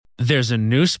There's a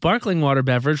new sparkling water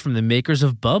beverage from the makers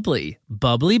of Bubbly,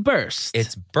 Bubbly Burst.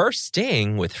 It's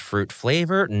bursting with fruit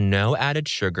flavor, no added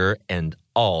sugar, and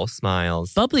all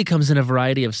smiles. Bubbly comes in a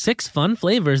variety of 6 fun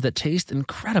flavors that taste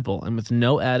incredible. And with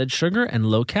no added sugar and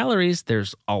low calories,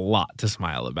 there's a lot to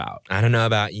smile about. I don't know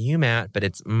about you, Matt, but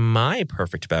it's my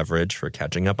perfect beverage for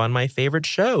catching up on my favorite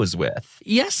shows with.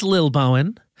 Yes, Lil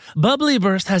Bowen. Bubbly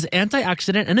Burst has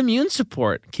antioxidant and immune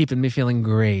support, keeping me feeling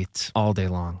great all day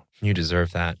long. You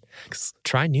deserve that.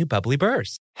 Try new Bubbly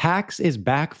Burst. Hacks is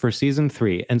back for season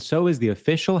 3, and so is the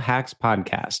official Hacks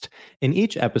podcast. In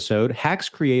each episode, Hacks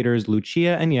creators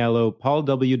Lucia Aniello, Paul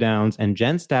W. Downs, and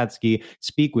Jen Statsky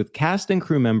speak with cast and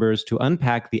crew members to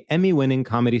unpack the Emmy-winning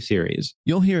comedy series.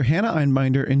 You'll hear Hannah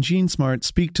Einbinder and Jean Smart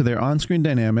speak to their on-screen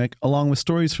dynamic, along with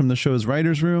stories from the show's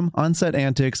writer's room, on-set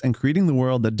antics, and creating the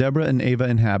world that Deborah and Ava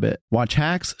inhabit. Watch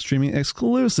Hacks, streaming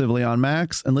exclusively on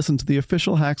Max, and listen to the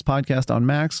official Hacks podcast on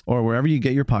Max or wherever you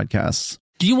get your podcasts.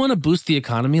 Do you want to boost the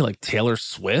economy like Taylor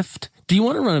Swift? Do you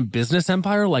want to run a business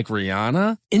empire like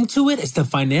Rihanna? Intuit is the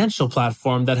financial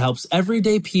platform that helps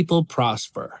everyday people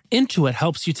prosper. Intuit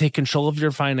helps you take control of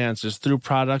your finances through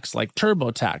products like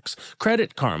TurboTax,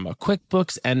 Credit Karma,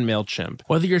 QuickBooks, and MailChimp.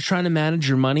 Whether you're trying to manage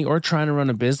your money or trying to run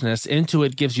a business,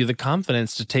 Intuit gives you the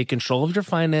confidence to take control of your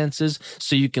finances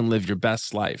so you can live your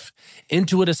best life.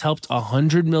 Intuit has helped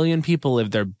 100 million people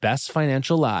live their best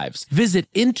financial lives.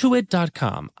 Visit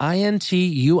Intuit.com,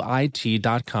 INTUIT.com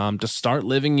to start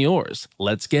living yours.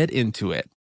 Let's get into it.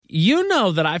 You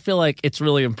know that I feel like it's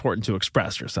really important to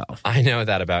express yourself. I know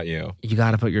that about you. You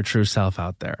got to put your true self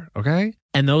out there, okay?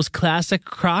 And those classic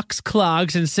Crocs,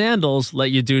 clogs, and sandals let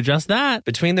you do just that.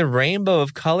 Between the rainbow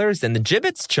of colors and the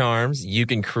Jibbitz charms, you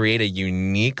can create a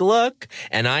unique look.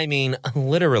 And I mean,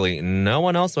 literally, no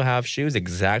one else will have shoes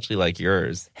exactly like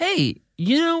yours. Hey,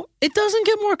 you know, it doesn't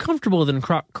get more comfortable than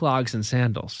clogs and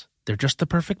sandals. They're just the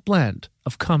perfect blend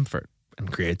of comfort and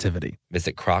creativity.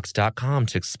 Visit crocs.com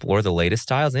to explore the latest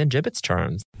styles and Jibbitz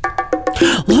charms.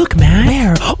 Look, man.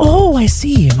 Where? Oh, I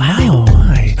see. Wow.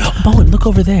 My. Bowen, look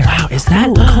over there. Wow, is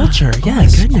that culture?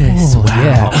 Yes. Oh, my goodness. Wow.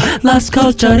 Yeah. Las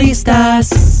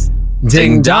Culturistas.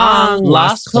 Ding dong.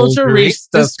 Las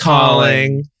Culturistas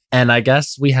calling. And I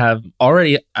guess we have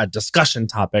already a discussion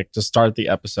topic to start the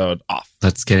episode off.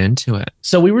 Let's get into it.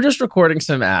 So we were just recording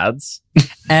some ads,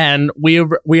 and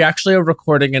we actually are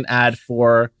recording an ad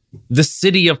for the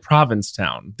city of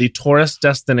Provincetown, the tourist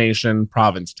destination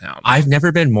Provincetown. I've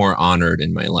never been more honored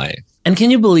in my life. And can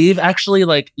you believe, actually,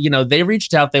 like, you know, they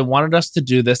reached out, they wanted us to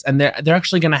do this, and they're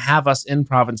actually going to have us in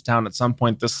Provincetown at some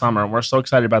point this summer. And we're so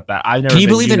excited about that. Can you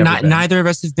believe that neither of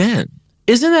us have been?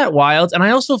 Isn't that wild? And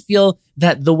I also feel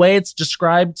that the way it's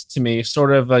described to me,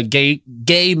 sort of a gay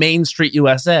Main Street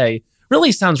USA,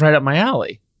 really sounds right up my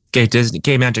alley. Gay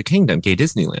Magic Kingdom, gay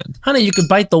Disneyland. Honey, you could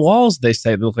bite the walls, they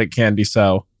say, they look like candy,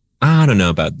 so. I don't know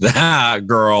about that,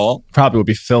 girl. Probably would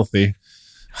be filthy.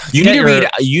 You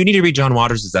need to read John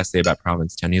Waters' essay about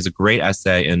Provincetown. He has a great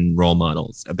essay in Role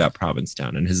Models about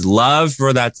Provincetown and his love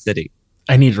for that city.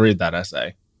 I need to read that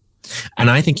essay.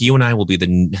 And I think you and I will be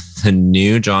the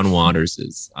new John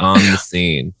Waterses on the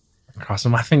scene. Crossing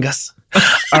my fingers.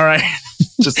 All right.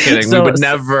 Just kidding. We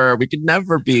could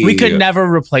never be. We could never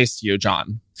replace you,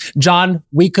 John. John,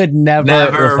 we could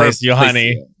never replace you,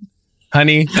 honey. You.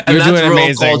 Honey, and you're doing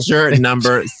amazing. Culture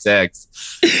number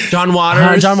 6. John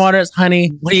Waters,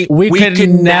 honey, we could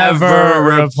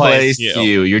never replace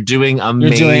you. You're doing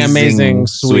amazing,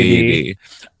 sweetie.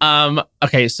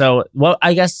 Okay, so what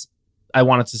I guess I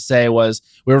wanted to say was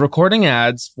we're recording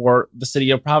ads for the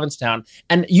city of Provincetown,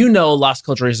 and you know Las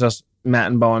Culturistas, Matt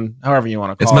and Bowen, however you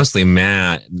want to call it. It's mostly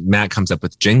Matt. Matt comes up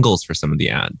with jingles for some of the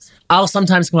ads. I'll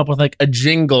sometimes come up with like a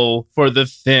jingle for the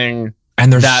thing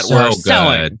and they're that so we're good.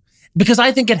 selling. Because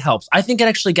I think it helps. I think it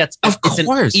actually gets of course. It's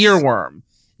an earworm.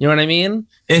 You know what I mean?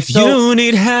 If you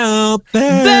need help,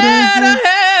 better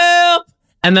help.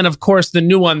 And then, of course, the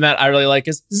new one that I really like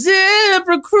is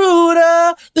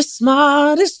ZipRecruiter, the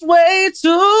smartest way to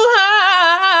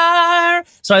hire.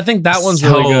 So I think that one's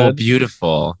really good.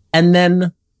 Beautiful. And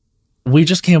then we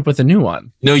just came up with a new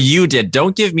one. No, you did.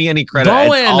 Don't give me any credit.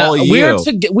 Bowen, it's all you.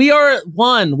 We are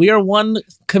one. We are one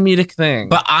comedic thing.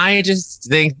 But I just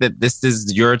think that this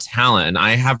is your talent, and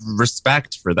I have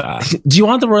respect for that. Do you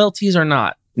want the royalties or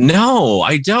not? No,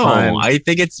 I don't. Fine. I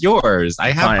think it's yours.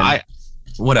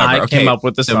 Whatever. I came up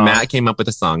with the song. So Matt came up with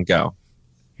a song. Go.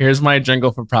 Here's my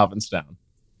jingle for Provincetown.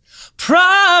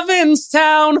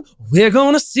 Provincetown, we're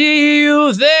gonna see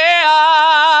you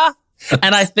there.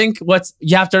 And I think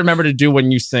you have to remember to do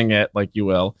when you sing it, like you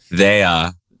will.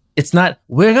 It's not,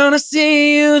 we're gonna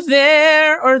see you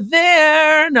there or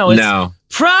there. No, it's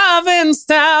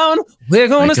Provincetown. We're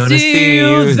gonna see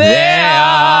you there.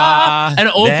 And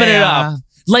open it up.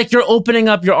 Like you're opening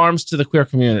up your arms to the queer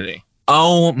community.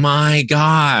 Oh my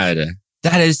God.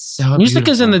 That is so Music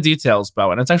beautiful. is in the details,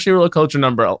 Bowen. It's actually Real Culture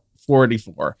number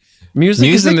 44. Music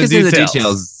is in the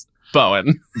details.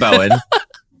 Bowen.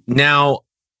 Now,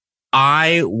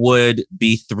 I would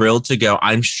be thrilled to go.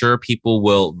 I'm sure people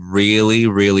will really,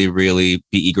 really, really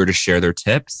be eager to share their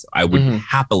tips. I would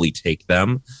happily take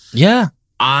them. Yeah.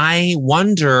 I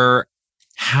wonder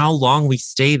how long we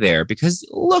stay there because,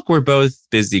 look, we're both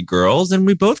busy girls and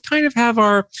we both kind of have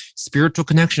our spiritual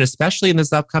connection, especially in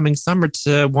this upcoming summer,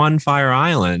 to One Fire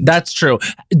Island. That's true.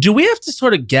 Do we have to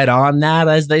sort of get on that,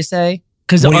 as they say?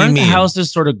 Because aren't the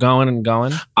houses sort of going and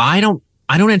going? I don't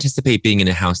anticipate being in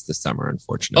a house this summer,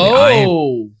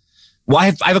 unfortunately. I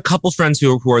have a couple friends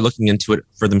who are looking into it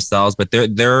for themselves, but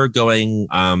they're going.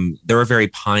 They're a very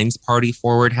Pines Party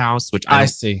forward house, which I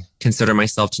don't consider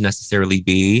myself to necessarily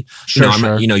be.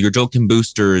 Sure. Your Joachim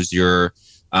Boosters, your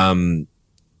that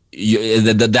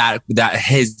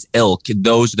his ilk.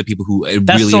 Those are the people who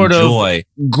really enjoy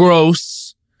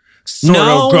gross, sort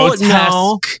of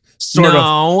grotesque, sort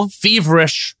of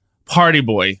feverish party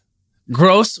boy.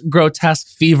 Gross, grotesque,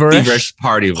 feverish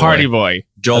party boy.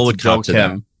 Joel would come to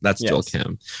them. That's Joel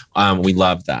Kim. We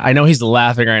love that. I know he's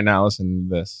laughing right now listening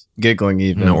to this, giggling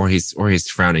even. No, or he's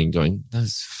frowning, going,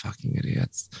 "Those fucking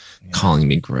idiots," calling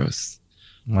me gross.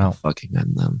 Well, fucking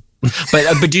end them.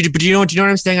 But do you know what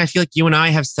I'm saying? I feel like you and I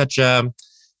have such a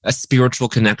spiritual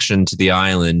connection to the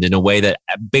island in a way that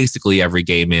basically every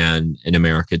gay man in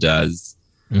America does.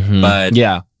 Mm-hmm. But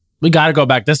yeah. We got to go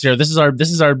back this year. This is our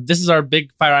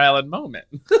big Fire Island moment.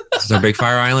 This is our big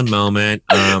Fire Island moment.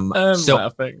 I'm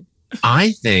laughing.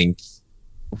 I think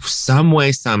some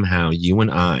way, somehow, you and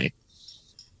I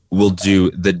will do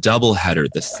the double header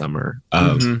this summer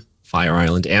of Fire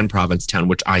Island and Provincetown,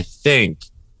 which I think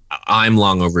I'm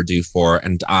long overdue for,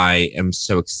 and I am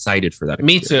so excited for that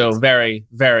experience. Me too. Very,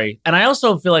 very. And I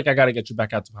also feel like I got to get you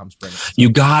back out to Palm Springs. You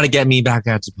got to get me back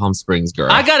out to Palm Springs,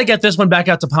 girl. I got to get this one back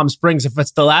out to Palm Springs if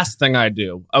it's the last thing I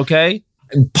do, okay?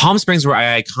 Palm Springs, where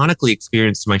I iconically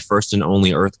experienced my first and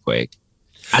only earthquake.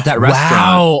 At that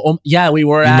restaurant. Wow. Yeah, we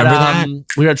were at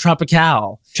we were at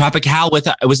Tropical.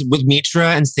 It was with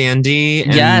Mitra and Sandy.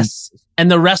 And yes. And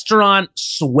the restaurant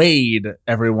swayed,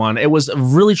 everyone. It was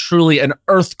really, truly an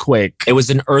earthquake. It was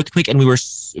an earthquake, and we were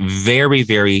very,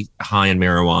 very high in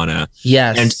marijuana.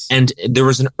 Yes. And there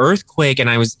was an earthquake, and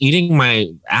I was eating my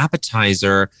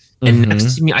appetizer, and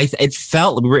next to me, it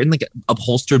felt we were in like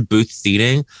upholstered booth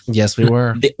seating. Yes, we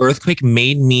were. The earthquake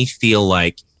made me feel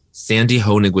like Sandy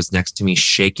Honig was next to me,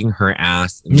 shaking her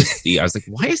ass in the seat. I was like,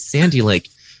 why is Sandy like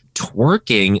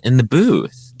twerking in the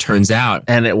booth? Turns out,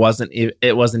 and it wasn't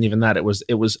even that. It was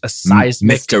a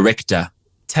seismic Mr. Richter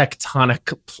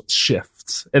tectonic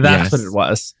shift. That's what it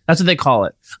was. That's what they call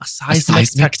it. A seismic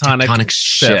tectonic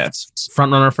shift.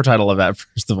 Front runner for title event,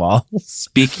 first of all.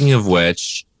 Speaking of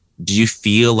which, do you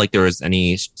feel like there was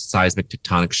any seismic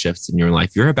tectonic shifts in your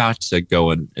life? You're about to go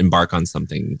and embark on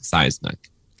something seismic.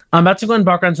 I'm about to go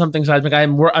embark on something seismic.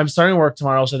 I'm starting work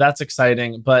tomorrow, so that's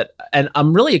exciting. And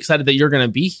I'm really excited that you're going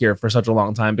to be here for such a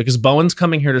long time because Bowen's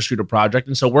coming here to shoot a project,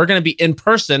 and so we're going to be in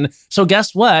person. So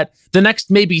guess what? The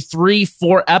next maybe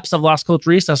 3-4 eps of Las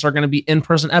Culturistas are going to be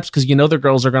in-person eps because the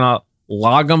girls are going to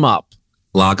log them up,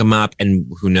 and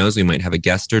who knows? We might have a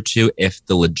guest or two if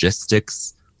the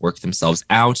logistics work themselves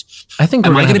out. I think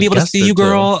am I going to be able to see you,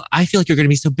 girl? I feel like you're going to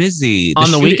be so busy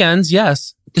on the weekends.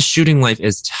 Yes, the shooting life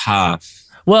is tough.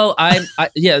 Well,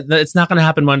 it's not going to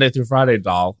happen Monday through Friday,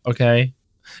 doll. Okay.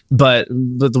 But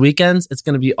the weekends, it's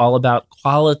going to be all about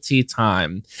quality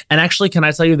time. And actually, can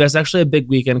I tell you, there's actually a big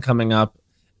weekend coming up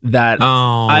that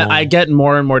I get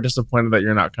more and more disappointed that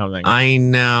you're not coming. I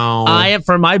know.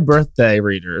 For my birthday,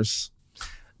 readers,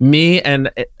 me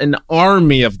and an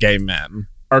army of gay men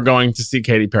are going to see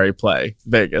Katy Perry play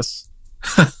Vegas.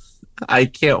 I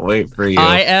can't wait for you.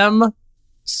 I am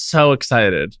so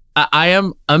excited.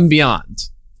 I'm beyond.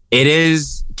 It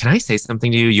is. Can I say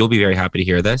something to you? You'll be very happy to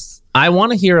hear this. I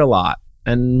want to hear a lot.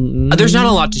 And there's not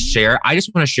a lot to share. I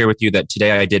just want to share with you that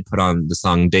today I did put on the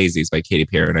song Daisies by Katy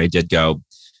Perry, and I did go,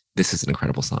 this is an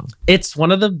incredible song. It's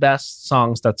one of the best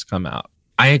songs that's come out.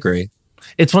 I agree.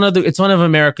 It's one of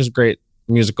America's great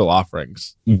musical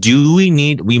offerings.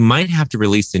 We might have to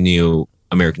release a new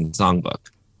American songbook.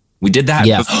 We did that.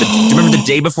 Yeah. Do you remember the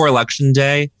day before Election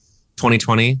Day,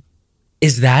 2020?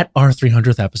 Is that our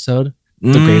 300th episode?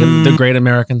 The Great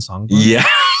American Songbook?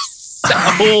 Yes.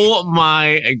 Oh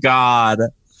my God.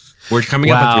 We're coming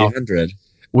up at 300.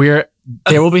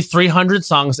 there will be 300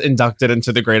 songs inducted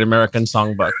into the Great American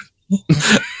Songbook.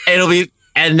 It'll be,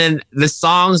 and then the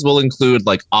songs will include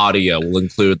like audio, will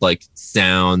include like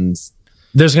sounds.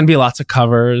 There's going to be lots of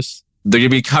covers. They're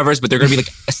going to be covers, but they're going to be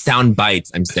like sound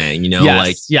bites, I'm saying,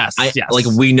 Yes. Like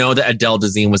we know that Adele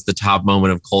Dazeem was the top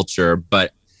moment of culture,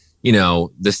 but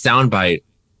the sound bite,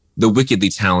 the wickedly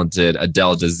talented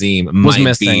Adele Dazeem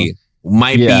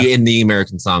might be in the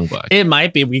American Songbook. It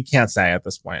might be. We can't say at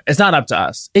this point. It's not up to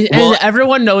us. And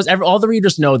everyone knows, all the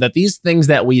readers know that these things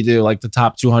that we do, like the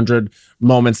top 200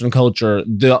 moments in culture,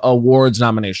 the awards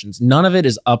nominations, none of it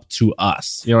is up to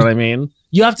us. You know what I mean?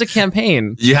 You have to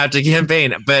campaign.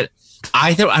 But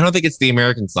I don't think it's the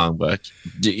American Songbook.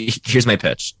 Here's my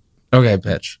pitch. Okay,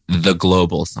 pitch. The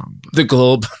Global Songbook. The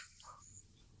Globe.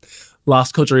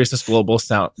 Las Culturistas Global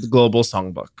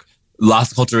Songbook.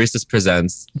 Las Culturistas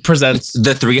presents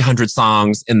the 300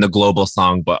 songs in the Global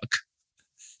Songbook.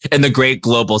 In the Great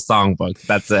Global Songbook.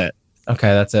 That's it. Okay,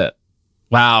 that's it.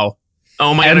 Wow.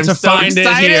 Oh my God, I'm so find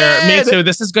excited. It here. Me too.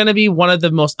 This is going to be one of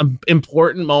the most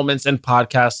important moments in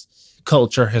podcast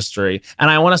culture history.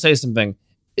 And I want to say something.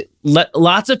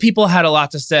 Lots of people had a lot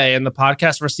to say, and the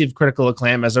podcast received critical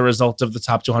acclaim as a result of the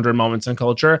top 200 moments in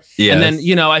culture. Yes. And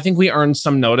then, I think we earned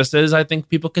some notices, I think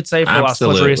people could say, for Las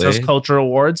Culturistas Culture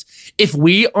Awards. If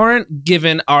we aren't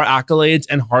given our accolades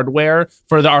and hardware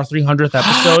for our 300th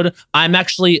episode, I'm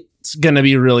actually going to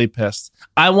be really pissed.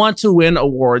 I want to win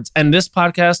awards. And this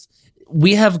podcast,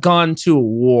 we have gone to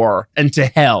war and to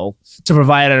hell to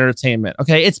provide entertainment.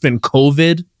 Okay, it's been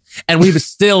COVID. And we've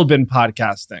still been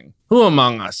podcasting. Who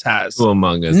among us has? Who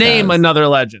among us Name has? Another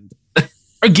legend.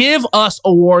 Or give us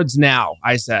awards now,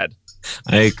 I said.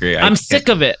 I agree. I'm sick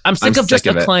of it. I'm sick of just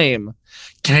acclaim.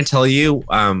 Can I tell you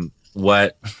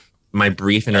what my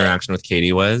brief interaction with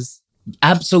Katie was?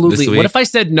 Absolutely. What if I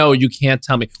said, no, you can't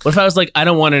tell me? What if I was like, I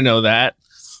don't want to know that?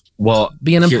 Well,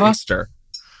 be an imposter.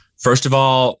 First of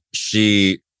all,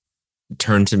 she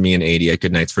turned to me and Adi at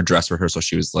Goodnights for dress rehearsal.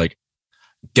 She was like,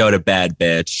 "Go to bed,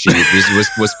 bitch." She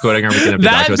was quoting everything up to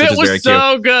that bit was very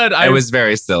so cute. Good. It was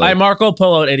very silly. I Marco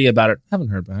Polo'd Eddie about it. Haven't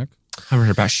heard back.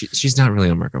 She's not really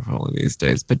on Marco Polo these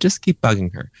days, but just keep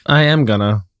bugging her. I am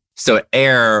gonna. So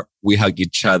we hug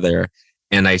each other,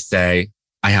 and I say,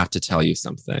 "I have to tell you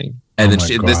something." And then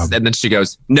she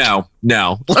goes, "No."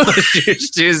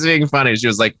 she was being funny. She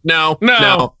was like, "No." And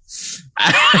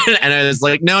I was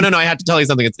like, "No. I have to tell you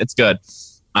something. It's good."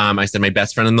 I said, "My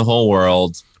best friend in the whole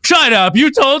world." Shut up.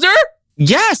 You told her?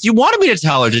 Yes, you wanted me to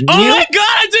tell her, didn't you? Oh my God,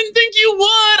 I didn't think you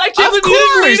would. I can't believe you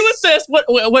didn't lead with this.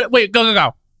 What? Wait,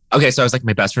 go. Okay, so I was like,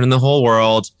 my best friend in the whole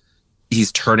world.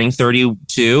 He's turning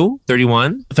 32,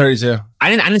 31? 32. I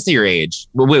didn't say your age.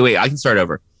 Wait, I can start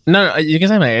over. No, you can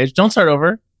say my age. Don't start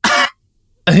over.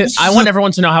 I want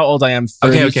everyone to know how old I am.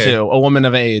 32, okay. A woman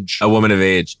of age. A woman of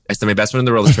age. I said, my best friend in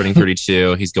the world is turning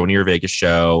 32. He's going to your Vegas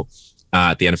show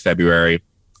at the end of February.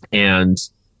 And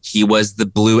he was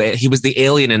the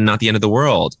alien and not the end of the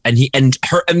world. And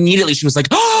her immediately, she was like,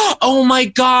 "Oh my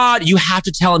God, you have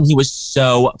to tell him." He was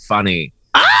so funny.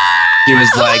 She was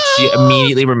like, she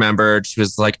immediately remembered. She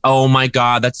was like, "Oh my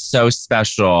God, that's so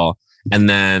special." And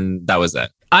then that was it.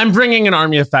 I'm bringing an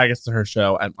army of faggots to her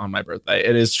show on my birthday.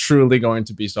 It is truly going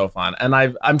to be so fun. And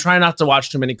I'm trying not to watch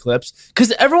too many clips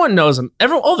because everyone knows him.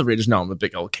 All the readers know I'm a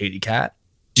big old Katie cat.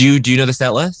 Do you know the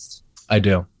set list? I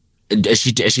do. Is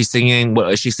she singing?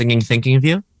 What is she singing? Thinking of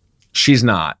You? She's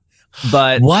not.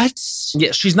 But what?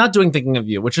 Yeah, she's not doing Thinking of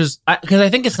You, which is because I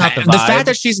think it's not the vibe. The fact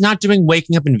that she's not doing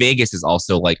Waking Up in Vegas is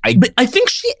also like But I think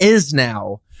she is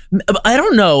now. I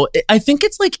don't know. I think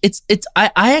it's like it's. I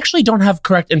actually don't have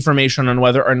correct information on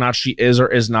whether or not she is or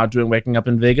is not doing Waking Up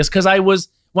in Vegas because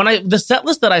the set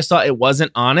list that I saw, it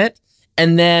wasn't on it,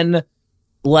 and then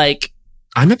like.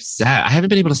 I'm upset. I haven't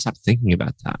been able to stop thinking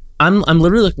about that. I'm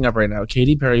literally looking up right now.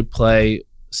 Katy Perry play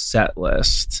set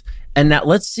list, and now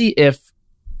let's see if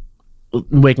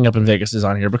Waking Up in Vegas is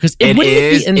on here because it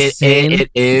wouldn't be insane. It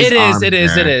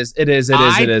is.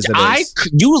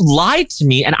 You lied to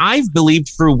me, and I've believed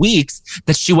for weeks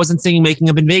that she wasn't singing Waking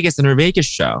Up in Vegas in her Vegas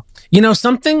show.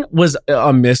 Something was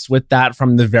amiss with that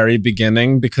from the very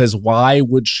beginning because why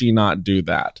would she not do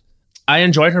that? I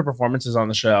enjoyed her performances on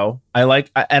the show.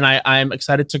 I'm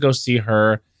excited to go see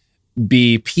her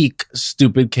be peak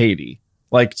stupid Katie,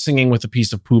 like singing with a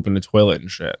piece of poop in the toilet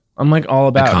and shit. I'm like all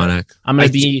about iconic. It. I'm gonna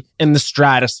be in the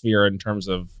stratosphere in terms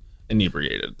of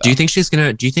inebriated. Though. Do you think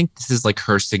this is like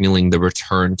her signaling the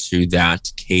return to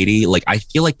that Katie? Like I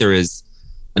feel like there is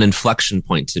an inflection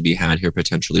point to be had here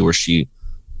potentially where she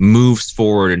moves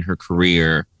forward in her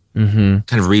career, kind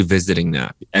of revisiting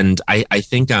that. And I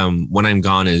think When I'm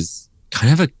Gone is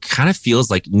kind of feels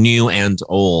like new and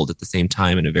old at the same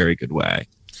time in a very good way.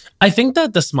 I think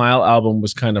that the Smile album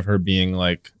was kind of her being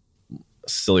like a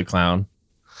silly clown.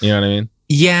 You know what I mean?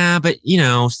 Yeah, but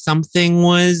something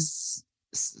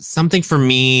for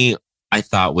me I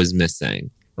thought was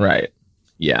missing. Right.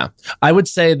 Yeah. I would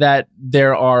say that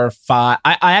there are 5.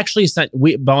 I actually sent,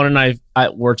 Bone and I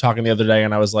were talking the other day,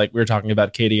 and I was like, we were talking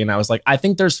about Katie, and I was like, I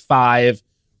think there's 5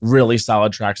 really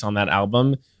solid tracks on that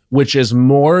album, which is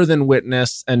more than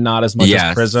Witness and not as much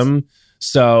as Prism.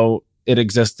 So it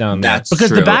exists down there. Because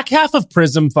the back half of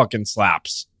Prism fucking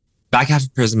slaps. Back half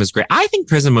of Prism is great. I think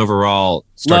Prism overall,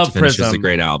 start to finish, is a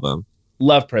great album.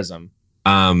 Love Prism.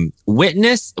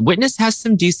 Witness has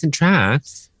some decent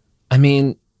tracks. I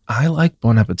mean, I like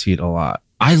Bon Appetit a lot.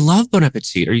 I love Bon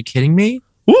Appetit. Are you kidding me?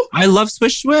 Woo! I love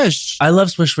Swish Swish. I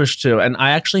love Swish Swish too. And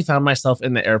I actually found myself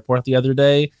in the airport the other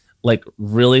day, like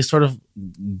really sort of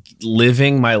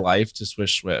living my life to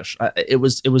Swish Swish. It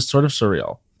was sort of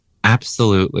surreal.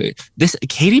 Absolutely.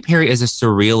 Katy Perry is a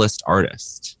surrealist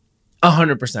artist.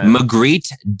 100%.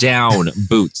 Magritte down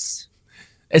boots.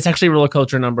 It's actually Roller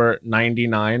Culture number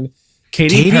 99.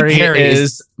 Katy Perry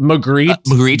is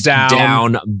Magritte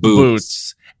down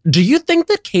boots. Do you think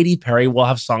that Katy Perry will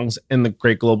have songs in the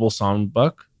Great Global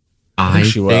Songbook? I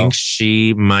think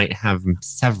she might have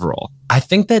several. I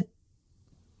think that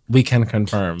we can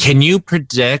confirm. Can you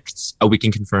predict? We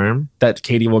can confirm that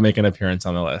Katy will make an appearance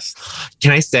on the list.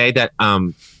 Can I say that?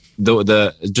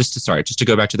 Just to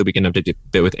go back to the weekend update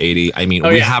bit with 80. I mean,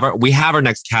 we have our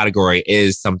next category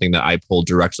is something that I pulled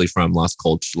directly from Lost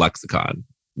Culture Lexicon.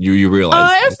 You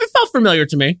realize? It felt familiar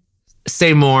to me.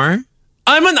 Say more.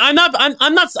 I'm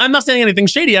not saying anything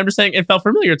shady. I'm just saying it felt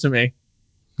familiar to me.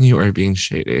 You are being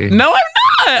shady. No, I'm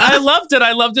not. I loved it.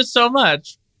 I loved it so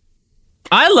much.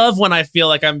 I love when I feel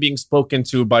like I'm being spoken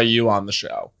to by you on the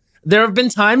show. There have been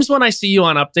times when I see you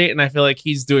on Update and I feel like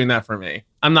he's doing that for me.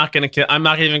 I'm not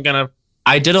even gonna.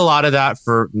 I did a lot of that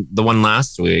for the one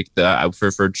last week.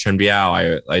 For Chen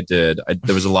Biao, I did.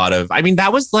 There was a lot of. I mean,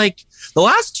 that was like the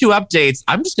last 2 updates.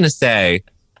 I'm just gonna say,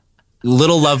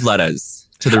 little love letters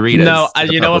to the readers. No,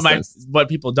 you know what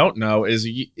people don't know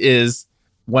is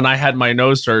when I had my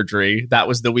nose surgery. That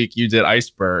was the week you did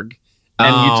Iceberg,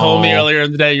 and you told me earlier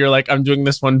in the day, you're like, I'm doing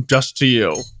this one just to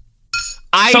you.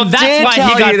 So that's why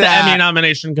he got the Emmy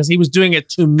nomination, because he was doing it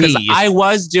to me. I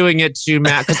was doing it to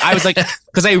Matt, because I was like,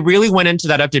 because I really went into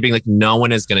that update being like, no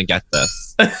one is going to get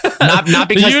this. Not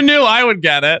because you knew I would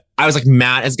get it. I was like,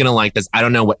 Matt is going to like this. I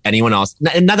don't know what anyone else.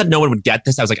 And not that no one would get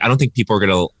this. I was like, I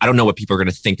don't know what people are going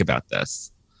to think about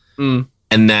this. And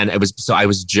then I was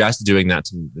just doing that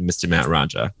to Mr. Matt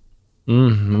Raja. Let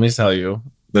me tell you.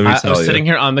 I was sitting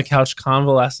here on the couch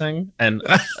convalescing and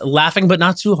laughing, but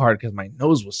not too hard because my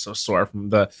nose was so sore from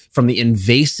the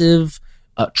invasive,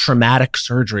 traumatic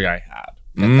surgery I had.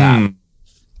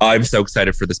 I'm so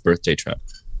excited for this birthday trip.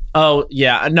 Oh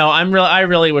yeah, no, I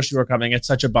really wish you were coming. It's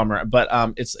such a bummer, but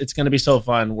it's gonna be so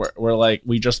fun. We're like,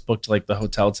 we just booked like the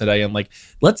hotel today, and like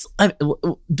what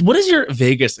is your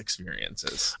Vegas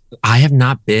experiences? I have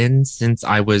not been since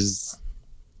I was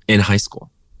in high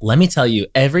school. Let me tell you,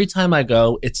 every time I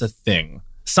go, it's a thing.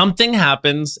 Something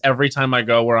happens every time I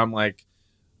go where I'm like,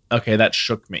 okay, that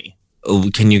shook me.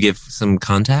 Can you give some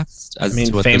context? I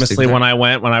mean, famously, when I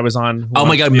was on Oh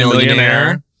my God,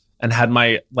 Millionaire, and had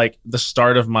the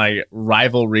start of my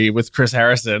rivalry with Chris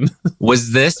Harrison.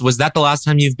 Was that the last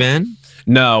time you've been?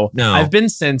 No. I've been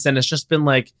since, and it's just been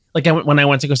when I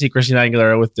went to go see Christina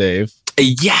Aguilera with Dave.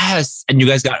 Yes, and you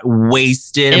guys got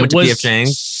wasted. It was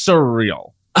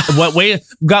surreal.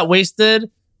 Got wasted,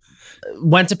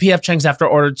 went to PF Chang's after,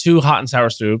 ordered 2 hot and sour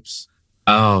soups.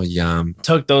 Oh, yum.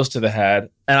 Took those to the head.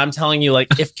 And I'm telling you, like,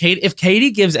 if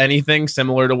Katie gives anything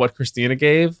similar to what Christina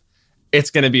gave,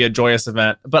 it's going to be a joyous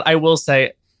event. But I will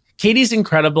say, Katie's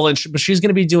incredible, but she's going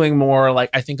to be doing more, like,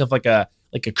 I think of like a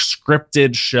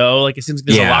scripted show. Like, it seems like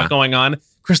there's a lot going on.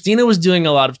 Christina was doing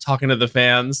a lot of talking to the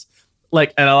fans,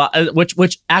 like, and a lot,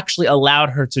 which actually allowed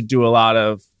her to do a lot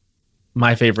of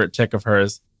my favorite tick of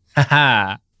hers.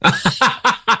 Ha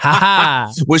ha.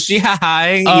 Was she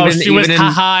ha-haing? Oh, she was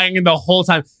ha-haing the whole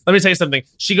time. Let me tell you something.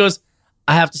 She goes,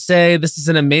 I have to say, this is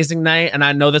an amazing night, and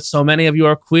I know that so many of you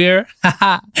are queer.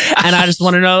 And I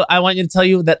want you to tell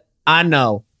you that I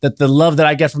know that the love that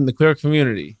I get from the queer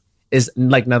community is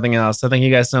like nothing else. So thank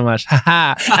you guys so much. And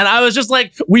I was just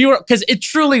like, because it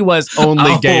truly was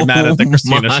only gay men at the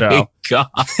Christina show. God.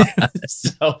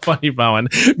 So funny, Bowen.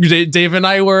 Dave and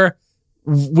I were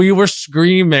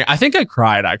screaming. I think I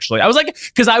cried, actually. I was like,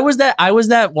 because I was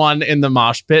that one in the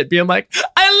mosh pit being like,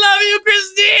 I love you,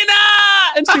 Christina.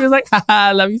 And she was like,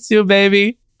 I love you too,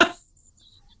 baby.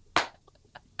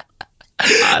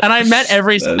 And I meant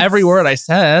every word I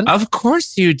said. Of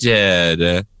course you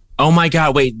did. Oh my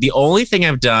God. Wait, the only thing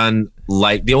I've done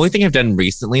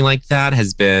recently like that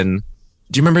has been,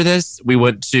 do you remember this? We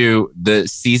went to the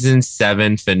season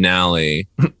 7 finale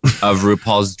of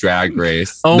RuPaul's Drag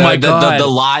Race. My God.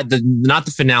 Not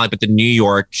the finale, but the New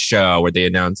York show where they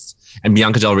announced, and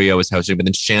Bianca Del Rio was hosting, but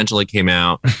then Shangela came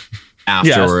out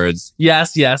afterwards.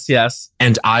 Yes.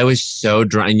 And I was so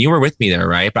drunk, and you were with me there,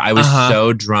 right? But I was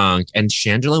so drunk, and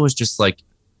Shangela was just like,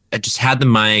 I just had the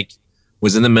mic,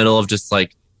 was in the middle of just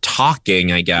like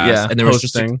talking, I guess. Yeah, and there was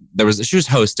she was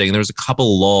hosting, and there was a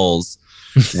couple lulls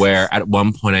where at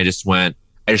one point I just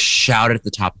shouted at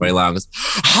the top of my lungs,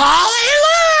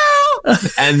 Hallelujah!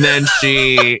 And then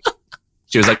she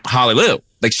was like, Hallelujah.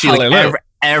 Like she like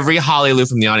every Hallelujah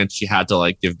from the audience she had to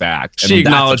like give back. She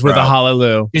acknowledged with a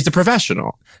Hallelujah. She's a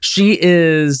professional. She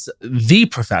is the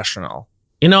professional.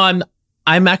 You know,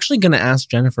 I'm actually gonna ask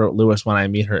Jennifer Lewis when I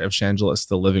meet her if Shangela is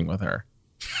still living with her.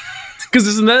 Because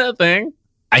isn't that a thing?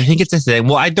 I think it's a thing.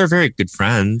 Well, they're very good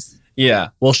friends. Yeah.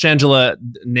 Well, Shangela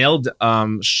nailed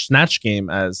Snatch Game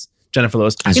as Jennifer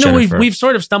Lewis. As you know, Jennifer. we've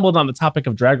sort of stumbled on the topic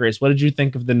of Drag Race. What did you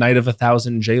think of the Night of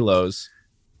 1,000 J-Los?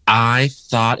 I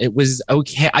thought it was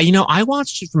okay. I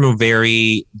watched it from a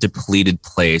very depleted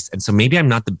place. And so maybe I'm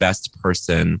not the best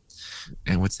person.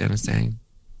 And what's Anna saying?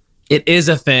 It is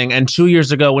a thing. And 2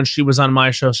 years ago when she was on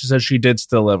my show, she said she did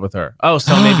still live with her. Oh,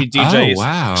 so maybe DJ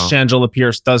Shangela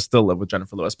Pierce does still live with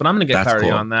Jennifer Lewis. But I'm going to get clarity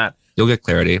on that. You'll get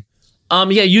clarity.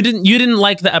 Yeah, you didn't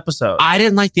like the episode. I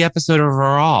didn't like the episode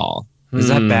overall. Is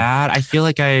that bad? I feel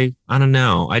like I don't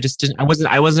know. I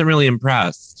wasn't really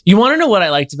impressed. You want to know what I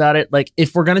liked about it? Like,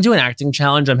 if we're going to do an acting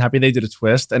challenge, I'm happy they did a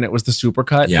twist and it was the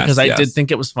supercut because I did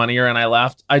think it was funnier and I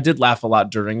laughed. I did laugh a lot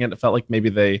during it. It felt like maybe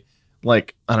they I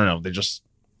don't know, they just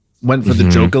went for the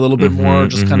joke a little bit more,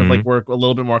 just kind of like work a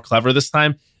little bit more clever this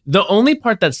time. The only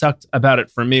part that sucked about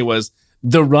it for me was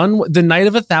the Night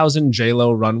of 1,000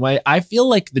 J-Lo runway. I feel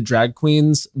like the drag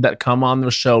queens that come on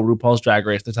the show, RuPaul's Drag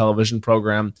Race, the television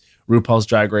program, RuPaul's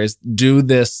Drag Race, do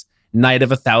this Night of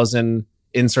 1,000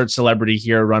 insert celebrity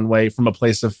here runway from a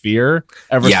place of fear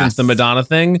ever since the Madonna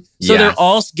thing. So they're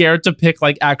all scared to pick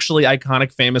like actually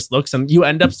iconic famous looks. And you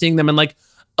end up seeing them in like,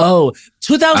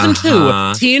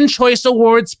 2002 Teen Choice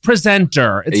Awards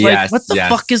presenter. It's like, what the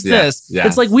fuck is this? Yes.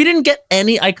 It's like, we didn't get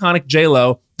any iconic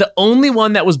J-Lo. The only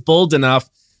one that was bold enough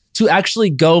to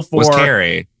actually go for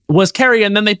was Carrie,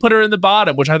 and then they put her in the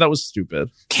bottom, which I thought was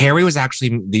stupid. Carrie was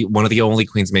actually one of the only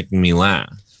queens making me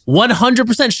laugh.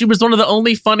 100%. She was one of the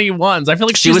only funny ones. I feel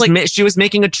like she was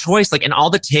making a choice, like in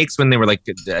all the takes when they were like,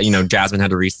 Jasmine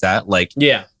had to reset. Like,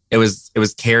 it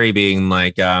was Carrie being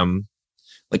like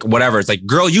whatever. It's like,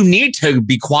 girl, you need to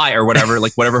be quiet or whatever.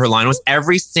 Like whatever her line was.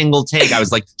 Every single take, I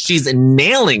was like, she's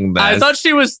nailing this. I thought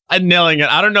she was nailing it.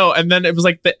 I don't know. And then it was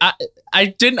like I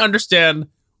didn't understand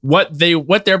what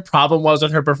their problem was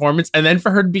with her performance. And then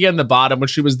for her to be in the bottom when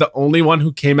she was the only one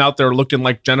who came out there looking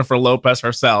like Jennifer Lopez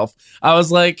herself, I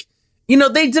was like,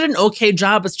 they did an okay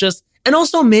job. It's just, and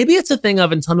also maybe it's a thing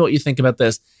of, and tell me what you think about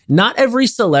this. Not every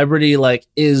celebrity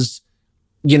is,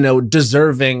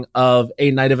 deserving of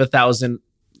a Night of 1,000.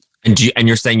 And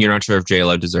you're saying you're not sure if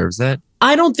J-Lo deserves it?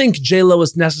 I don't think J-Lo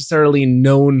is necessarily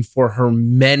known for her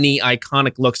many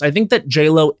iconic looks. I think that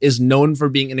J-Lo is known for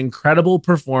being an incredible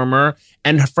performer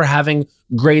and for having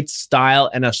great style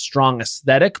and a strong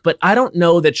aesthetic. But I don't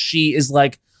know that she is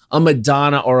like a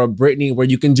Madonna or a Britney where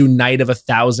you can do Night of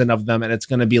 1,000 of them and it's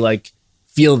going to be like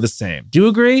feel the same. Do you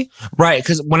agree? Right,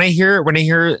 because when I hear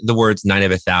the words Night of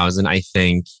 1,000, I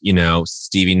think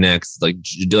Stevie Nicks.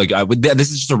 This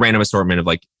is just a random assortment of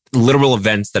like literal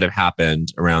events that have happened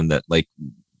around that, like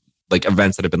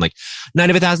events that have been like Night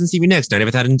of 1,000 Stevie Nicks, Night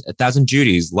of 1,000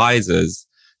 Judy's, Liza's.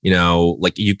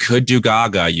 Like you could do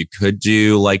Gaga, you could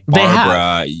do like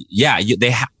Barbara.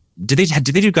 They have. Did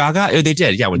they do Gaga? Oh, they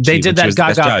did. Yeah, when they did that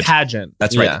Gaga pageant.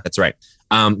 That's right. Yeah. That's right.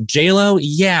 J-Lo,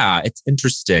 it's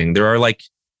interesting. There are like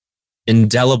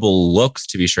indelible looks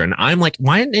to be sure. And I'm like,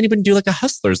 why didn't anybody do like a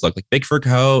hustler's look, like big fur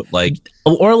coat,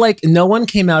 or like no one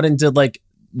came out and did like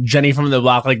Jenny from the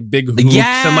Block, like big hoops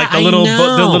and like the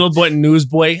little boy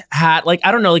newsboy hat. Like,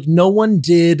 I don't know, like no one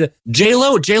did.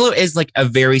 J-Lo is like a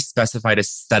very specified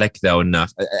aesthetic though,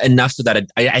 enough so that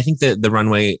I think the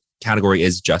runway category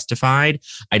is justified.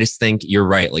 I just think you're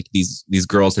right. Like these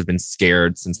girls have been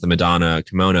scared since the Madonna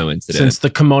kimono incident.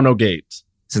 Since Kimono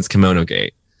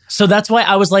Gate. So that's why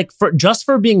I was like,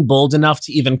 for being bold enough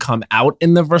to even come out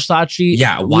in the Versace.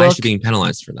 Yeah, why is she being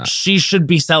penalized for that? She should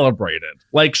be celebrated.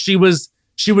 Like she was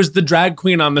the drag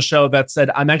queen on the show that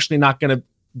said, I'm actually not going to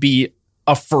be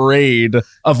afraid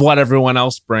of what everyone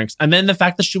else brings. And then the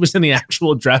fact that she was in the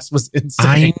actual dress was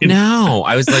insane. I know.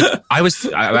 I was like,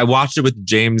 I watched it with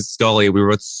James Scully. We were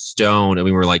with Stone and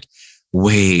we were like,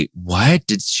 wait, what?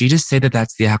 Did she just say that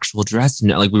that's the actual dress?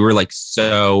 No, like we were like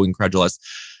so incredulous.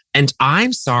 And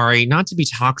I'm sorry, not to be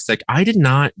toxic, I did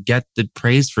not get the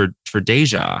praise for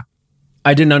Deja.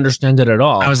 I didn't understand it at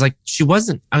all. I was like,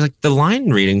 the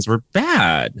line readings were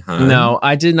bad. Huh? No,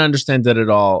 I didn't understand it at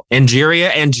all.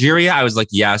 Angeria, I was like,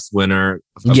 yes, winner,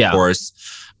 of course.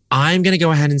 I'm going to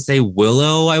go ahead and say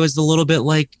Willow. I was a little bit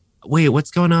like, wait, what's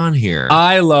going on here?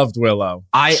 I loved Willow.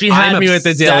 She had me with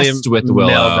the Daily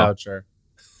Mail voucher.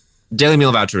 Daily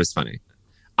Mail voucher was funny.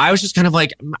 I was just kind of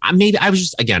like, maybe I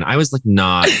was like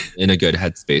not in a good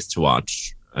headspace to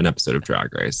watch an episode of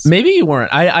Drag Race. Maybe you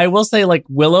weren't. I will say, like,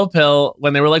 Willow Pill,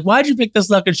 when they were like, why'd you pick this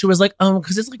look? And she was like,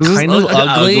 because it's like kind of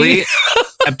ugly.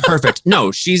 Perfect.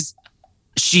 No, she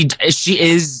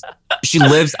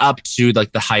lives up to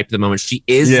like the hype of the moment. She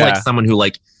is like someone who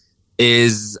like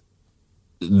is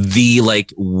the like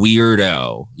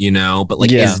weirdo, you know, but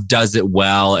like does it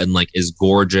well and like is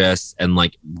gorgeous and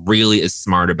like really is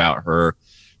smart about her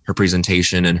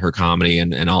presentation and her comedy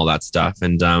and all that stuff.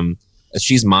 And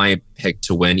she's my pick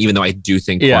to win, even though I do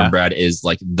think Cornbread is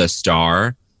like the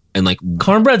star. And like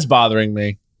Cornbread's bothering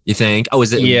me. You think? Oh,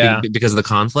 is it because of the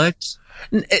conflict?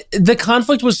 The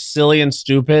conflict was silly and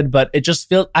stupid, but it just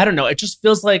feels, I don't know. It just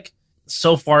feels like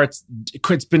so far it's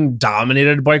been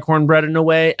dominated by Cornbread in a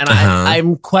way. And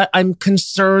I'm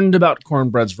concerned about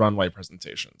Cornbread's runway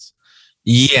presentations.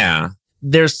 Yeah.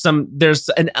 There's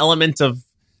an element of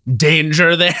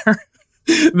danger there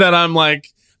that I'm like,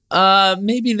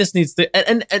 maybe this needs to,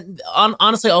 and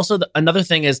honestly, also another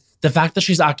thing is the fact that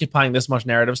she's occupying this much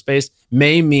narrative space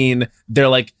may mean they're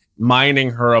like mining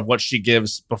her of what she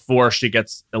gives before she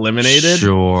gets eliminated.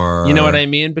 Sure. You know what I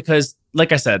mean? Because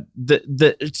like I said,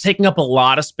 it's taking up a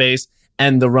lot of space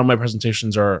and the runway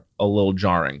presentations are a little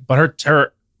jarring, but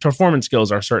her performance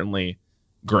skills are certainly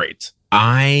great.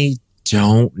 I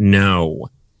don't know.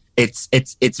 It's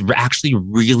actually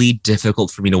really difficult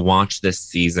for me to watch this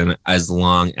season as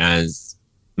long as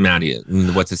Maddie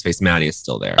is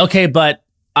still there. Okay, but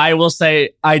I will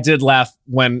say I did laugh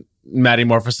when Maddie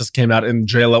Morphosis came out in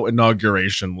JLo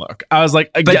inauguration look. I was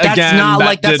like, that's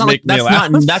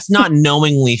not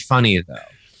knowingly funny though.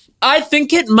 I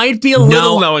think it might be a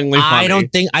little knowingly funny.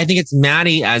 I think it's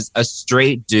Maddie as a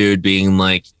straight dude being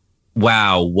like,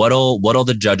 wow, what'll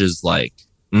the judges like?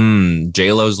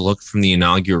 JLo's look from the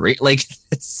inauguration, like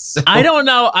I don't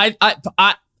know.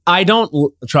 I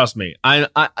don't trust me.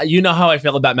 I you know how I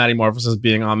feel about Maddie Morphosis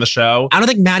being on the show. I don't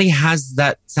think Maddie has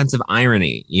that sense of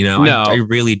irony. You know, no, I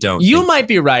really don't. You might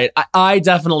be right. I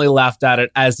definitely laughed at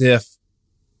it as if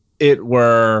it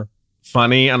were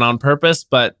funny and on purpose.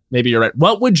 But maybe you're right.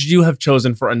 What would you have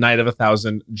chosen for a Night of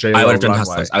 1,000 JLo? I would have done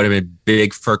Hustlers. I would have been a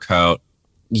big fur coat.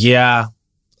 Yeah.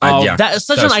 That is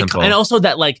such an icon, and also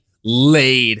that like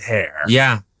laid hair.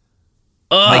 Yeah.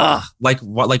 Like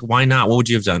why not? What would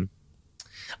you have done?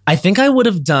 I think I would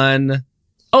have done.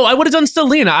 Oh, I would have done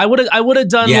Selena. I would have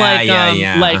done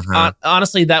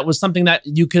honestly, that was something that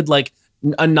you could like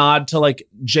a nod to like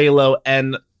JLo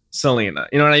and Selena.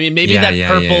 You know what I mean? Maybe that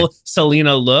purple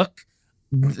Selena look,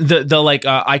 the like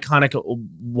iconic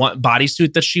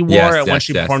bodysuit that she wore when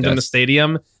she performed in the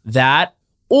stadium. That,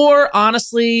 or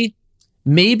honestly,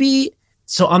 maybe.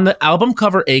 So on the album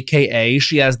cover, AKA,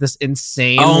 she has this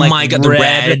insane. Oh like, my god, the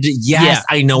red! Yes,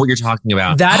 I know what you're talking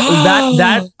about.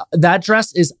 That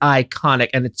dress is iconic,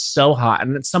 and it's so hot.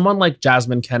 And someone like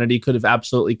Jasmine Kennedy could have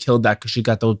absolutely killed that because she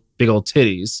got those big old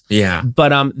titties. Yeah,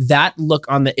 but that look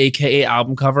on the AKA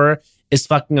album cover is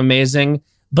fucking amazing.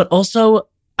 But also,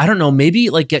 I don't know, maybe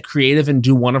like get creative and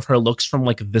do one of her looks from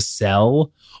like The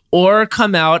Cell, or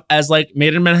come out as like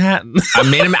Made in Manhattan.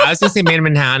 I was gonna say Made in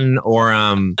Manhattan, or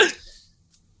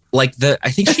like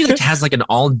I think she like has like an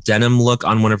all denim look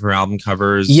on one of her album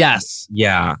covers. Yes.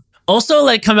 Yeah. Also,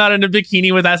 like come out in a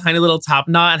bikini with that tiny little top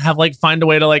knot and have like find a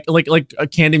way to like a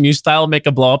Candy Muse style make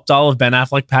a blow up doll of Ben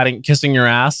Affleck kissing your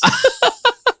ass.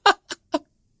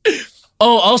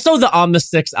 Oh, also the On the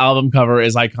Six album cover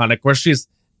is iconic where she's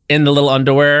in the little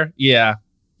underwear. Yeah.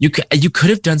 You could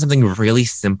have done something really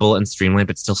simple and streamlined,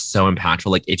 but still so impactful.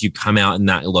 Like if you come out in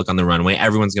that look on the runway,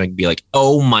 everyone's going to be like,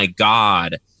 oh my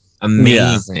God.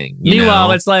 Amazing. Yeah.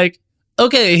 Meanwhile, it's like,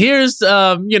 okay, here's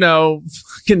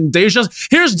fucking Deja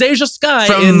Sky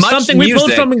from in something music. We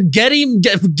pulled from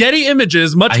Getty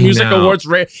Images, Much Music Awards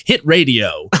hit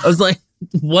radio. I was like,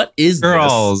 what is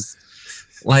girls?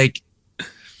 This? Like,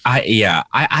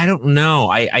 I don't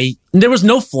know. There was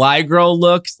no fly girl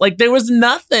looks. Like there was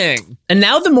nothing. And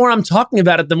now the more I'm talking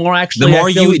about it, the more I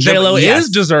feel J-Lo is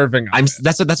deserving of it.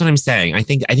 That's what I'm saying. I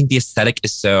think the aesthetic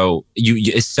is so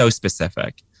is so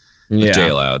specific with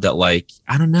J-Lo that like,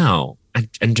 I don't know.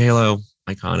 And J-Lo,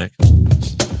 iconic.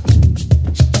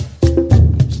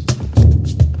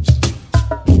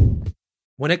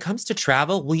 When it comes to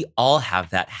travel, we all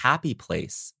have that happy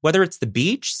place. Whether it's the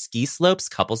beach, ski slopes,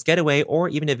 couples getaway, or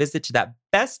even a visit to that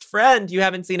best friend you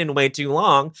haven't seen in way too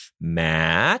long,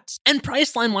 Matt. And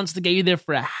Priceline wants to get you there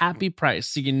for a happy price,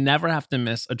 so you never have to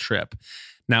miss a trip.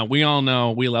 Now, we all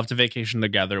know we love to vacation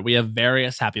together. We have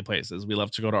various happy places. We love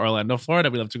to go to Orlando,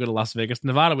 Florida. We love to go to Las Vegas,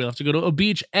 Nevada. We love to go to a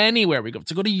beach anywhere. We love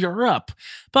to go to Europe.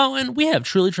 But when we have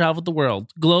truly traveled the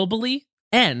world globally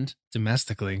and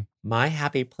domestically. My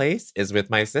happy place is with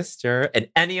my sister in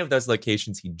any of those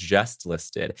locations he just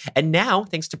listed. And now,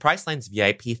 thanks to Priceline's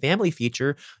VIP family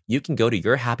feature, you can go to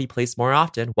your happy place more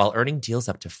often while earning deals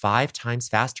up to 5 times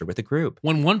faster with a group.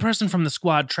 When one person from the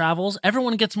squad travels,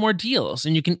 everyone gets more deals,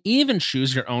 and you can even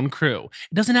choose your own crew.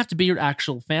 It doesn't have to be your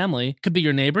actual family. It could be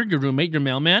your neighbor, your roommate, your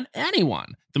mailman,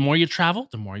 anyone. The more you travel,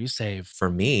 the more you save. For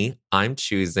me, I'm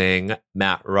choosing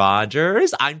Matt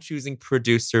Rogers. I'm choosing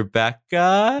producer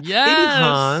Becca. Yes! Maybe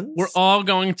Hans. We're all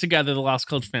going together, the Lost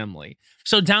Coach family.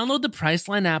 So download the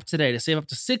Priceline app today to save up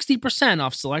to 60%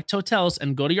 off select hotels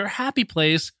and go to your happy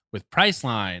place with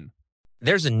Priceline.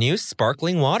 There's a new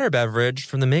sparkling water beverage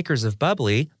from the makers of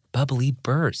Bubbly, Bubbly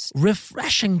Burst.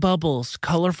 Refreshing bubbles,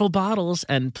 colorful bottles,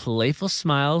 and playful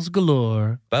smiles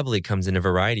galore. Bubbly comes in a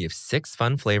variety of 6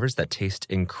 fun flavors that taste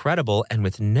incredible, and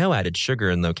with no added sugar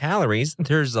and low calories,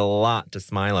 there's a lot to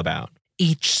smile about.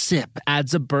 Each sip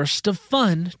adds a burst of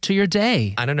fun to your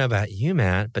day. I don't know about you,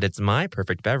 Matt, but it's my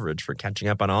perfect beverage for catching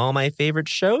up on all my favorite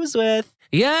shows with.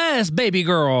 Yes, baby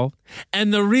girl.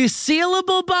 And the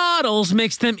resealable bottles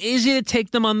makes them easy to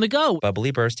take them on the go. Bubbly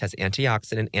Burst has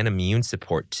antioxidant and immune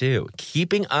support, too,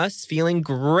 keeping us feeling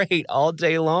great all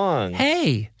day long.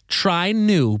 Hey, try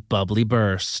new Bubbly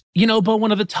Burst. You know, but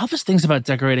one of the toughest things about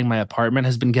decorating my apartment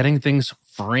has been getting things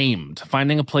framed.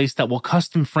 Finding a place that will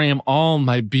custom frame all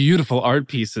my beautiful art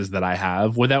pieces that I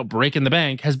have without breaking the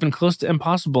bank has been close to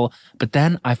impossible. But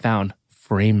then I found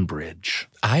FrameBridge.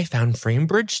 I found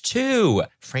FrameBridge too.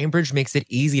 FrameBridge makes it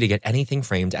easy to get anything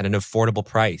framed at an affordable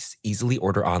price. Easily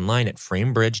order online at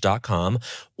framebridge.com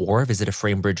or visit a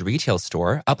FrameBridge retail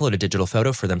store, upload a digital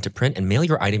photo for them to print and mail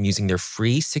your item using their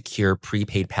free, secure,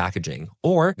 prepaid packaging.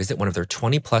 Or visit one of their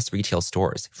 20-plus retail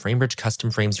stores. FrameBridge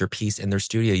custom frames your piece in their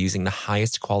studio using the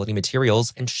highest quality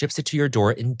materials and ships it to your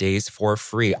door in days for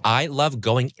free. I love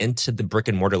going into the brick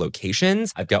and mortar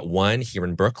locations. I've got one here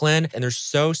in Brooklyn, and they're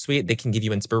so sweet. They can give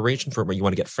you inspiration for where you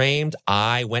want to get framed.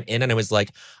 I went in and I was like,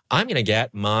 I'm going to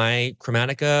get my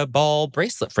Chromatica ball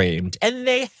bracelet framed. And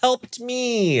they helped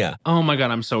me. Oh my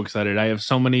God, I'm so excited. I have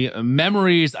so many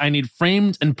memories I need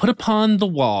framed and put upon the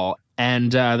wall.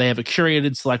 And they have a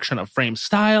curated selection of frame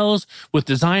styles with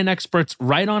design experts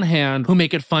right on hand who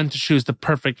make it fun to choose the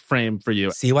perfect frame for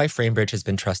you. See why FrameBridge has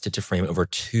been trusted to frame over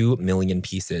 2 million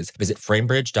pieces. Visit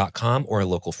framebridge.com or a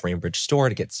local FrameBridge store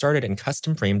to get started and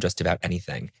custom frame just about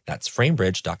anything. That's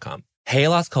framebridge.com. Hey,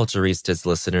 Lost Culturistas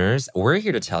listeners, we're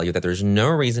here to tell you that there's no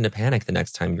reason to panic the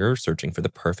next time you're searching for the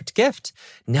perfect gift.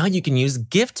 Now you can use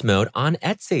gift mode on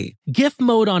Etsy. Gift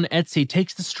mode on Etsy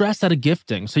takes the stress out of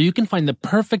gifting so you can find the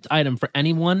perfect item for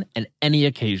anyone and any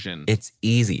occasion. It's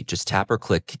easy. Just tap or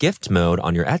click gift mode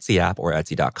on your Etsy app or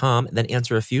Etsy.com, then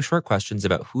answer a few short questions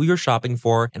about who you're shopping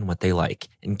for and what they like.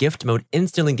 And gift mode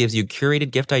instantly gives you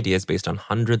curated gift ideas based on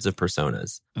hundreds of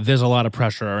personas. There's a lot of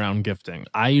pressure around gifting.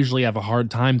 I usually have a hard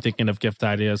time thinking of gift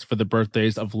ideas for the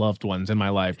birthdays of loved ones in my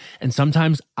life. And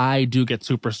sometimes I do get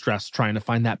super stressed trying to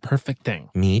find that perfect thing.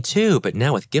 Me too, but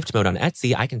now with gift mode on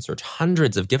Etsy, I can search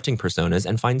hundreds of gifting personas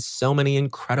and find so many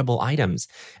incredible items.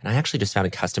 And I actually just found a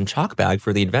custom chalk bag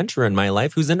for the adventurer in my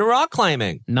life who's into rock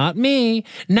climbing. Not me.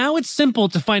 Now it's simple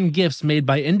to find gifts made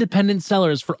by independent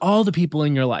sellers for all the people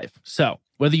in your life. So,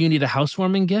 whether you need a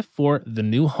housewarming gift for the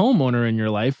new homeowner in your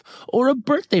life or a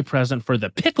birthday present for the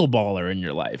pickleballer in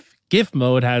your life, Gift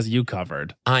Mode has you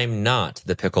covered. I'm not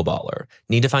the pickleballer.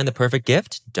 Need to find the perfect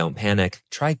gift? Don't panic.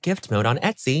 Try Gift Mode on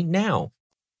Etsy now.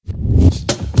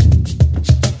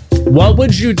 What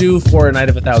would you do for a night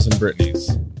of 1,000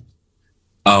 Britneys?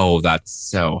 Oh, that's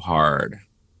so hard.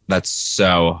 That's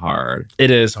so hard.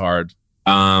 It is hard.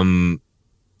 I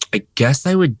guess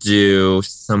I would do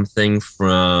something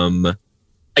from...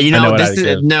 This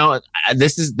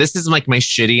is like my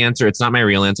shitty answer. It's not my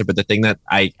real answer, but the thing that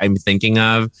I'm thinking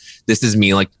of, this is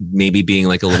me like maybe being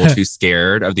like a little too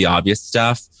scared of the obvious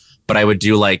stuff. But I would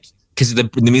do like because the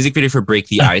music video for Break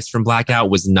the Ice from Blackout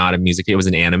was not a music video, it was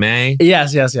an anime.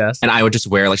 Yes. And I would just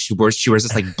wear like she wears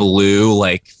this like blue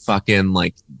like fucking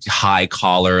like high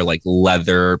collar like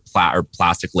leather or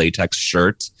plastic latex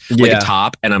shirt, like a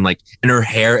top, and I'm like, and her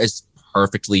hair is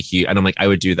perfectly hued, and I'm like, I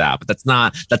would do that, but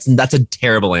that's a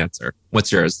terrible answer. What's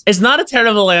yours? It's not a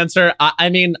terrible answer. I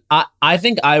mean, I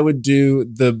think I would do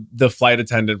the flight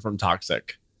attendant from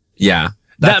Toxic. Yeah.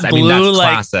 That's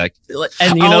classic.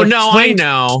 And you know, I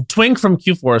know. Twink from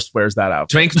Q-Force wears that out.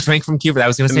 Twink from Q-Force. I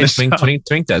was going to say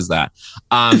Twink does that.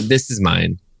 This is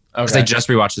mine. Because I just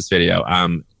rewatched this video.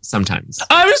 Sometimes.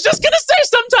 I was just going to say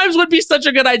sometimes would be such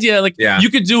a good idea. Like you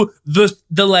could do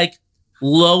the like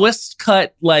lowest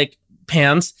cut like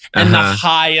pants and the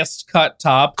highest cut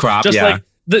top. Crop, just like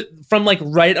from like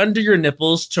right under your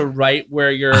nipples to right where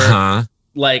your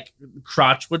like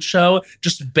crotch would show,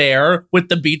 just bare with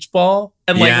the beach ball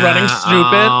and like running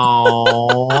stupid.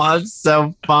 Oh, that's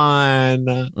so fun.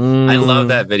 I love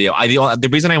that video. The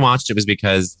reason I watched it was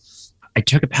because I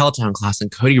took a Peloton class and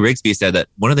Cody Rigsby said that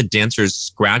one of the dancers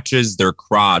scratches their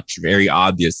crotch very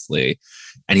obviously.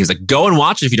 And he was like, go and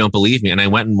watch it if you don't believe me. And I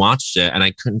went and watched it and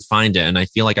I couldn't find it. And I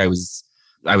feel like I was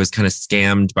kind of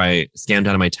scammed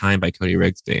out of my time by Cody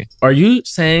Rigsby. Are you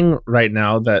saying right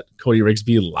now that Cody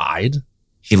Rigsby lied?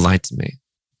 He lied to me,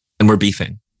 and we're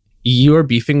beefing. You are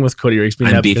beefing with Cody Rigsby.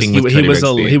 I'm beefing with Cody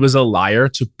Rigsby. He was a liar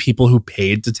to people who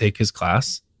paid to take his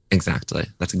class. Exactly.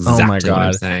 That's exactly what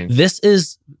I'm saying.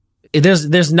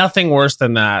 There's nothing worse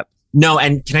than that. No,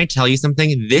 and can I tell you something?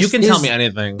 You can tell me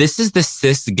anything. This is the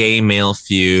cis gay male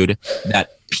feud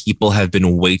that people have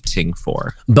been waiting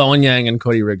for. Bowen Yang and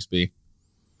Cody Rigsby.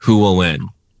 Who will win?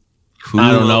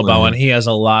 I don't know, Bowen. He has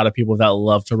a lot of people that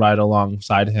love to ride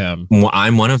alongside him. Well,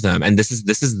 I'm one of them, and this is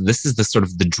the sort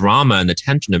of the drama and the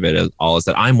tension of it all is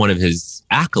that I'm one of his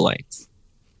acolytes.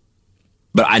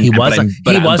 But he was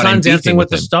on Dancing with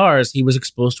the Stars. He was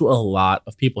exposed to a lot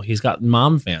of people. He's got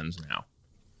mom fans now.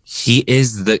 He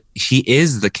is the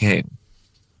king.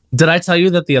 Did I tell you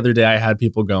that the other day I had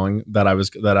people going that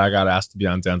I got asked to be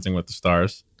on Dancing with the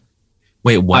Stars?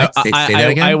 Wait, what? Say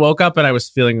that again? I woke up and I was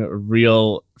feeling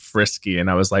real frisky, and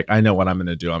I was like, I know what I'm going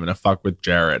to do. I'm going to fuck with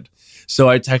Jared. So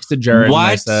I texted Jared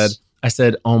and I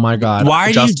said, oh my God.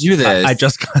 Why do you do this? I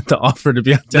just got the offer to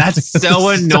be on Dancing. That's so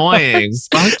annoying.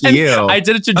 Fuck you. I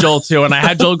did it to Joel too. And I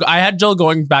had Joel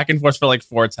going back and forth for like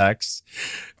 4 texts.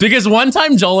 Because one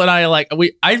time Joel and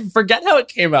I forget how it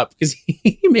came up because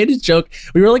he made a joke.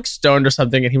 We were like stoned or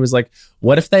something. And he was like,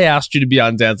 what if they asked you to be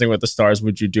on Dancing with the Stars?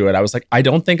 Would you do it? I was like, I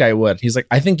don't think I would. He's like,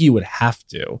 I think you would have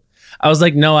to. I was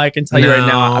like, no, I can tell you right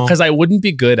now because I wouldn't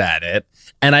be good at it.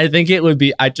 And I think it would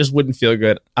be, I just wouldn't feel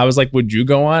good. I was like, would you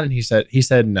go on? And he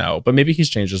said no, but maybe he's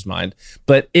changed his mind.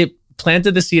 But it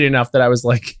planted the seed enough that I was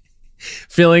like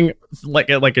feeling like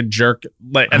a jerk.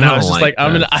 And I was just like,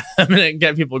 I'm gonna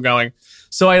get people going.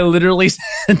 So I literally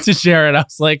said to Jared, I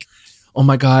was like, oh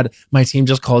my God, my team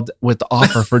just called with the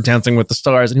offer for Dancing with the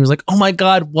Stars. And he was like, oh my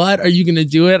God, what? Are you going to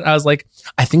do it? I was like,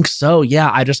 I think so.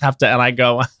 Yeah, I just have to. And I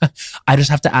go, I just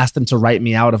have to ask them to write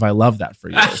me out if I love that for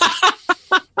you.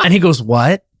 And he goes,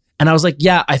 what? And I was like,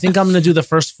 yeah, I think I'm going to do the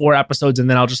first 4 episodes and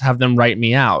then I'll just have them write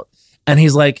me out. And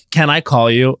he's like, can I call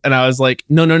you? And I was like,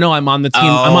 no, I'm on the team.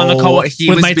 I'm on the call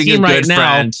with my team right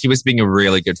now. He was being a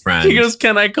really good friend. He goes,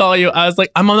 can I call you? I was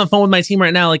like, I'm on the phone with my team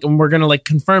right now. Like, and we're going to like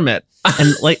confirm it.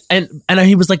 And like, and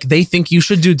he was like, they think you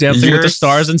should do Dancing with the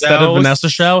Stars instead of Vanessa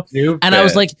show. Stupid. And I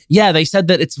was like, yeah, they said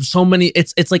that it's so many,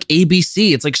 it's like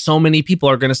ABC. It's like so many people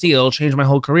are going to see it. It'll change my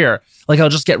whole career. Like I'll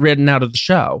just get written out of the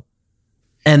show.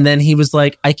 And then he was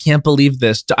like, I can't believe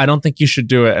this. I don't think you should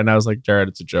do it. And I was like, Jared,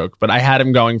 it's a joke. But I had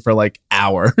him going for like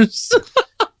hours.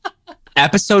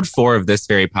 Episode 4 of this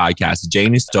very podcast,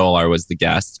 Jamie Stolar was the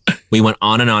guest. We went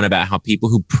on and on about how people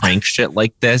who prank shit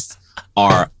like this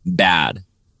are bad.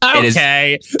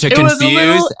 Okay. It is to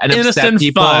confuse and upset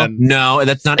people. Fun. No,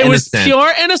 that's not innocent. It was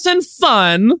pure innocent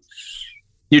fun.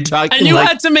 You're talking and you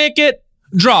had to make it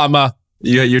drama.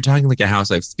 You're talking like a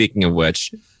housewife. Speaking of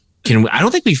which... I don't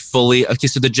think we fully... Okay,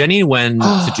 so the Jenny Wen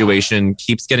situation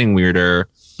keeps getting weirder.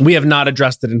 We have not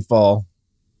addressed it in full.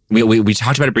 We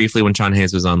talked about it briefly when Sean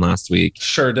Hayes was on last week.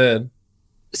 Sure did.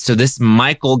 So this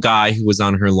Michael guy who was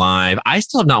on her live, I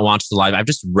still have not watched the live. I've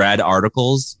just read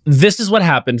articles. This is what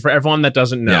happened for everyone that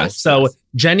doesn't know. Yes, so yes.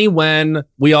 Jenny Wen,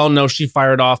 we all know she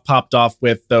popped off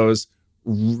with those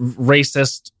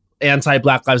racist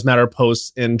anti-Black Lives Matter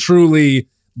posts in truly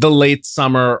the late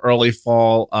summer, early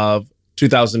fall of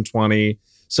 2020.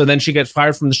 So then she gets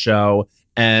fired from the show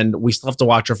and we still have to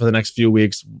watch her for the next few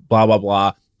weeks, blah, blah,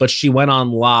 blah. But she went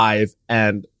on live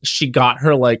and she got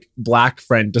her like Black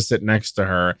friend to sit next to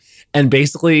her. And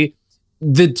basically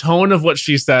the tone of what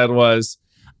she said was,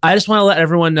 I just want to let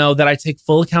everyone know that I take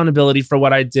full accountability for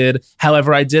what I did.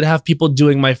 However, I did have people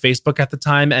doing my Facebook at the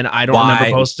time, and I don't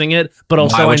remember posting it. But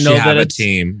also, I know that it's a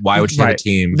team. Why would she have a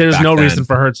team? There's no reason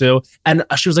for her to. And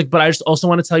she was like, but I just also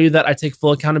want to tell you that I take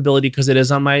full accountability because it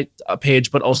is on my page.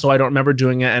 But also, I don't remember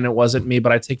doing it, and it wasn't me.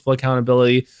 But I take full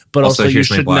accountability. But also you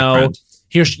should know.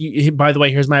 By the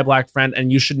way, here's my black friend,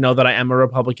 and you should know that I am a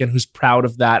Republican who's proud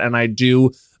of that, and I do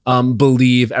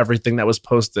believe everything that was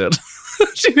posted.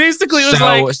 She basically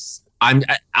was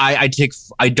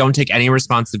I don't take any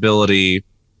responsibility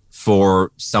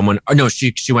for someone. Or no,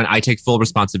 she went, I take full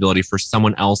responsibility for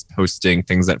someone else posting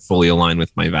things that fully align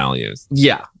with my values.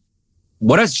 Yeah.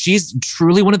 She's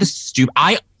truly one of the stupid.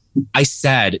 I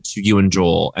said to you and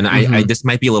Joel, and I this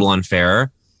might be a little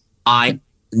unfair. I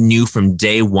knew from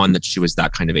day one that she was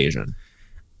that kind of Asian.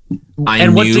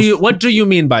 What do you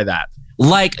mean by that?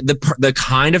 Like the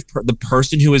kind of the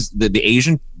person who is the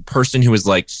Asian person who is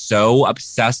like so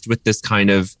obsessed with this kind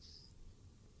of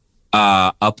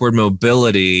upward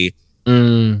mobility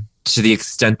to the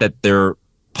extent that their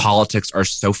politics are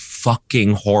so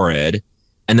fucking horrid,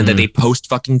 and then that they post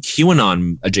fucking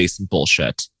QAnon adjacent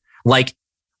bullshit. Like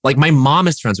my mom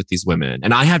is friends with these women,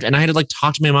 and I had to like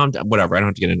talk to my mom. Whatever, I don't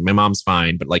have to get into. My mom's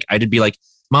fine, but like I did be like,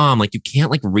 Mom, like you can't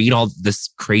like read all this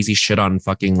crazy shit on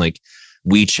fucking like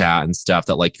WeChat and stuff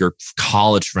that like your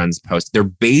college friends post. They're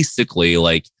basically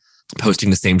like posting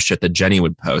the same shit that Jenny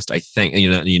would post, I think.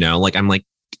 You know, like I'm like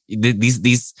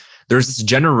these there's this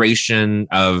generation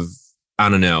of, I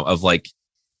don't know, of like,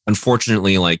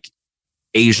 unfortunately, like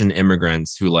Asian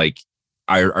immigrants who like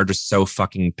are just so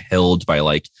fucking pilled by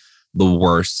like the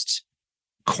worst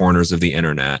corners of the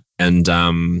internet. And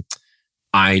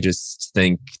I just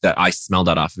think that I smelled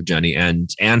that off of Jenny and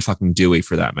fucking Dewey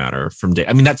for that matter from day.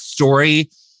 I mean, that story,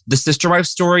 the sister wife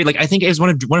story, like I think it was one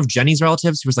of Jenny's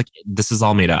relatives who was like, this is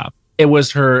all made up. It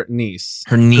was her niece.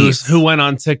 Who went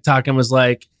on TikTok and was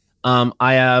like,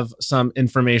 I have some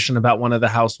information about one of the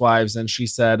housewives, and she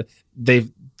said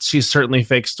she's certainly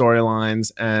fake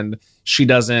storylines, and she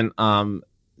doesn't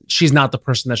she's not the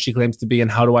person that she claims to be.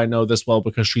 And how do I know this? Well,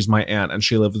 because she's my aunt and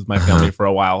she lived with my family for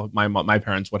a while. My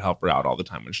parents would help her out all the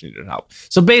time when she needed help.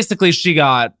 So basically she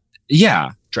got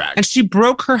dragged. And she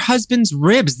broke her husband's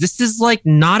ribs. This is like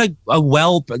not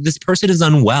this person is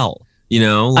unwell, you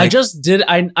know? Like,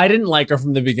 I didn't like her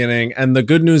from the beginning. And the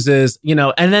good news is, you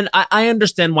know, and then I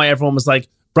understand why everyone was like,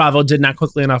 Bravo did not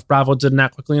quickly enough. Bravo did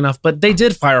not quickly enough. But they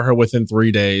did fire her within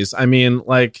 3 days. I mean,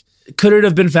 like, could it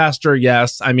have been faster?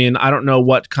 Yes. I mean, I don't know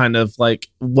what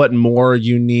more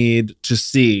you need to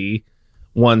see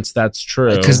once that's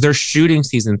true. Because they're shooting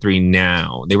season 3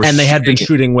 now. They had been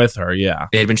shooting with her. Yeah.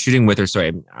 They had been shooting with her. So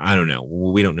I don't know.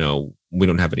 We don't know. We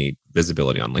don't have any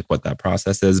visibility on like what that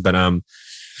process is. But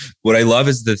what I love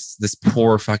is this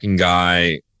poor fucking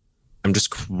guy. I'm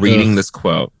just reading this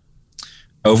quote.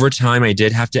 Over time, I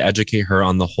did have to educate her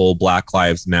on the whole Black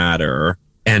Lives Matter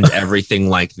and everything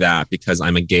like that, because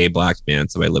I'm a gay black man,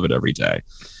 so I live it every day.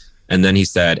 And then he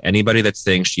said, anybody that's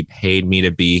saying she paid me to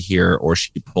be here or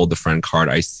she pulled the friend card,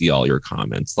 I see all your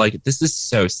comments. Like, this is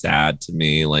so sad to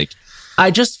me. Like, I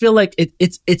just feel like it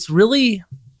is really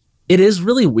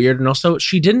weird. And also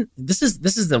this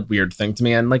is the weird thing to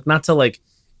me. And like, not to like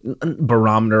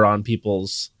barometer on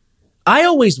people's, I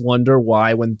always wonder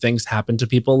why when things happen to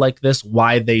people like this,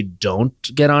 why they don't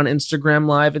get on Instagram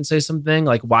Live and say something,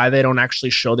 like why they don't actually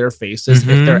show their faces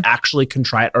if they're actually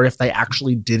contrite or if they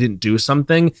actually didn't do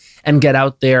something, and get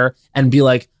out there and be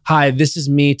like, hi, this is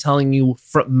me telling you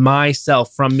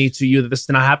from me to you that this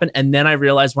did not happen. And then I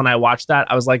realized when I watched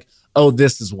that, I was like, oh,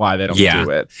 this is why they don't do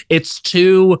it. It's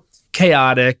too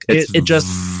chaotic.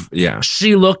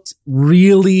 She looked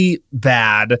really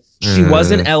bad. She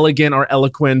wasn't elegant or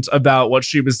eloquent about what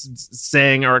she was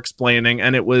saying or explaining,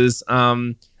 and it was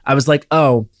I was like,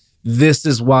 oh, this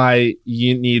is why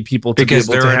you need people to be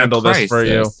able to handle this for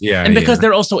you. And because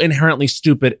they're also inherently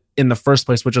stupid in the first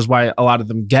place, which is why a lot of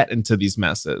them get into these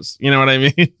messes. You know what I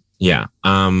mean? Yeah.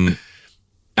 I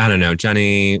don't know,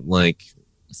 Jenny, like,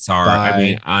 sorry. Bye. I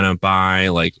mean, I don't buy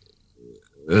like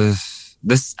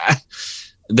this.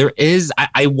 There is,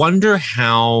 I wonder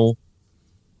how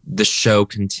the show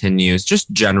continues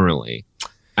just generally.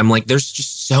 I'm like, there's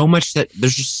just so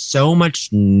much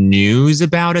news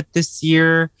about it this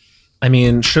year. I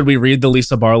mean, should we read the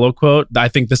Lisa Barlow quote? I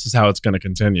think this is how it's going to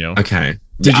continue. Okay.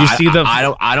 Did you see the?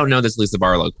 I don't know this Lisa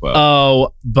Barlow quote.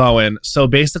 Oh, Bowen. So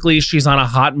basically, she's on a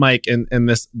hot mic in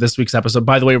this week's episode.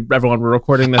 By the way, everyone, we're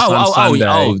recording this on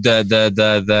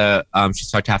Sunday. She's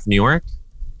talked half New York.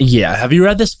 Yeah. Have you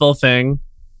read this full thing?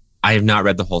 I have not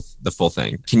read the full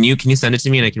thing. Can you send it to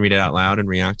me and I can read it out loud and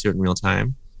react to it in real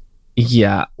time?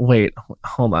 Yeah, wait,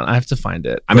 hold on. I have to find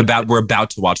it. We're about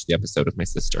to watch the episode with my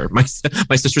sister. My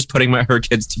sister's putting her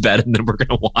kids to bed, and then we're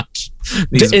gonna watch.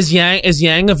 Is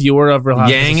Yang a viewer of Real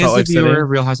Housewives Yang of Salt Lake is a viewer City? of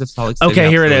Real Housewives of Salt Lake City. Okay,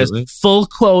 here absolutely. it is. Full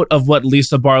quote of what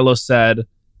Lisa Barlow said.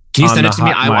 Can you send it the to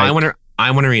me? hot I mic.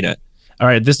 want to read it. All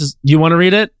right, this is. You want to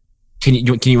read it? Can you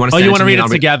want to? Oh, send you it want to me read and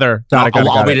it together? Got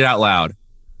I'll it. read it out loud.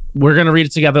 We're gonna read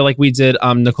it together like we did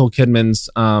Nicole Kidman's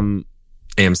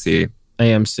AMC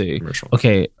commercial.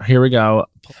 Okay, here we go.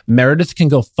 Meredith can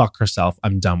go fuck herself.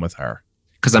 I'm done with her.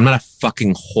 Because I'm not a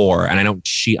fucking whore, and I don't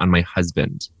cheat on my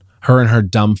husband. Her and her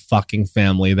dumb fucking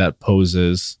family that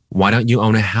poses. Why don't you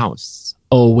own a house?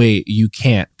 Oh, wait, you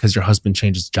can't because your husband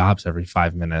changes jobs every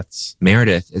 5 minutes.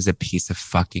 Meredith is a piece of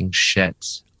fucking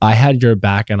shit. I had your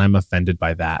back and I'm offended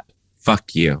by that.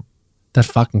 Fuck you. That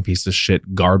fucking piece of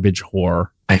shit, garbage whore.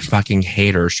 I fucking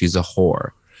hate her. She's a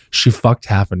whore. She fucked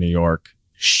half of New York.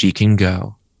 She can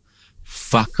go.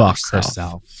 Fuck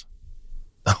herself.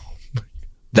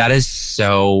 That is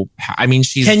so... I mean,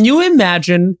 she's... Can you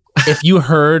imagine if you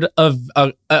heard of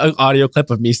an audio clip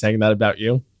of me saying that about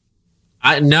you?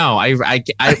 No,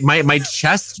 my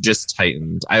chest just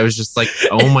tightened. I was just like,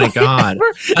 oh my God.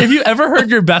 Have you ever heard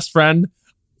your best friend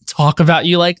talk about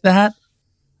you like that?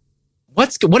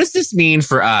 What does this mean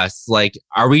for us? Like,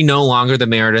 are we no longer the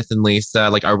Meredith and Lisa?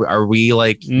 Like, are we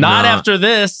like... Not after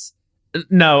this.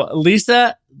 No,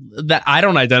 Lisa, that I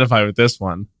don't identify with this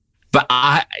one. But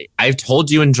I've told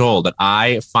you and Joel that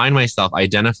I find myself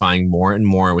identifying more and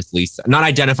more with Lisa. Not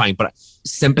identifying, but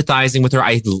sympathizing with her.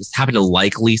 I happen to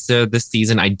like Lisa this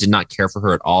season. I did not care for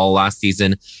her at all last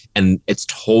season. And it's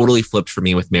totally flipped for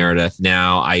me with Meredith.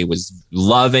 Now I was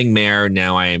loving Mare.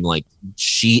 Now I am like,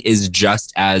 she is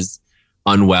just as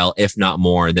unwell, if not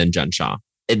more, than Jen Shah.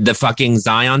 The fucking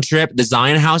Zion trip, the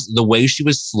Zion house, the way she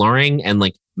was slurring and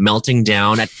like melting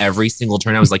down at every single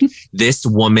turn. I was like, this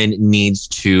woman needs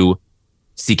to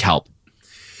seek help.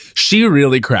 She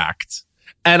really cracked.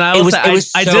 And I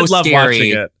did love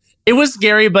watching it. It was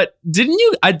scary, but didn't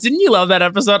you love that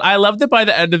episode? I loved it. By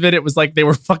the end of it, it was like they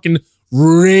were fucking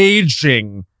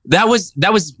raging. That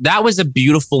was a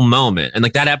beautiful moment. And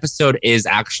like that episode is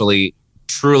actually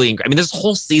truly, I mean, this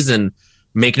whole season,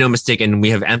 make no mistake, and we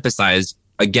have emphasized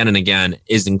again and again,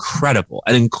 is incredible.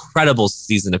 An incredible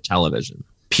season of television.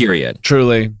 Period.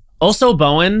 Truly. Also,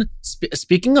 Bowen,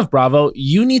 speaking of Bravo,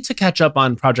 you need to catch up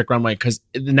on Project Runway because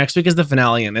the next week is the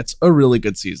finale and it's a really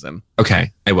good season.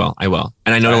 Okay, I will.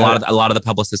 And I know a lot of the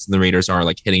publicists and the readers are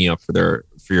like hitting you up for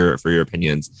your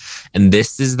opinions. And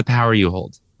this is the power you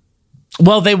hold.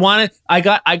 Well, they wanted. I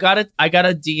got a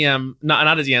DM,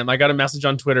 not a DM. I got a message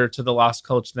on Twitter to the Lost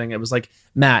Coach thing. It was like,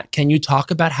 Matt, can you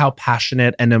talk about how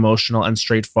passionate and emotional and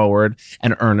straightforward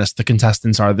and earnest the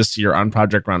contestants are this year on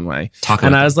Project Runway?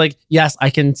 And I was like, yes,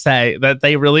 I can say that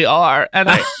they really are, and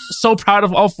I'm so proud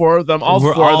of all four of them. All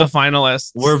four of the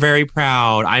finalists. We're very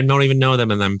proud. I don't even know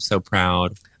them, and I'm so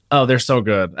proud. Oh, they're so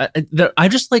good.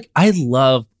 I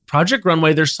love Project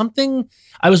Runway. There's something.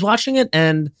 I was watching it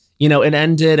and. You know, it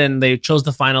ended and they chose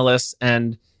the finalists,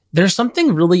 and there's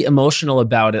something really emotional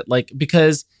about it, like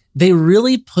because they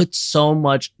really put so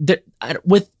much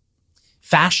with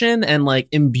fashion and like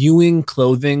imbuing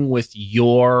clothing with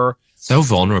your so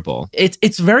vulnerable.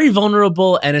 It's very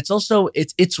vulnerable, and it's also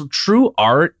it's true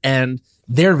art, and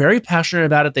they're very passionate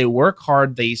about it. They work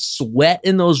hard, they sweat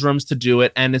in those rooms to do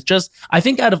it, and it's just I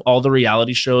think out of all the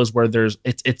reality shows where there's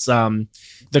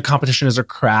the competition is a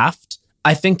craft.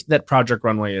 I think that Project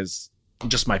Runway is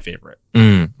just my favorite.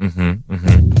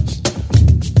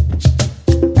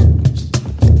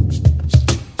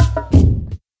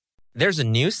 There's a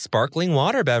new sparkling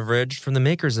water beverage from the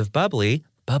makers of Bubbly,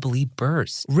 Bubbly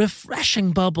Burst.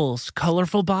 Refreshing bubbles,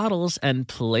 colorful bottles, and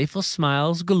playful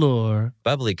smiles galore.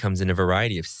 Bubbly comes in a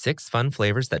variety of 6 fun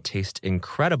flavors that taste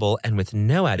incredible, and with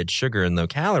no added sugar and low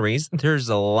calories, there's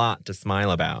a lot to smile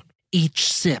about.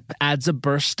 Each sip adds a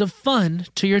burst of fun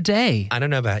to your day. I don't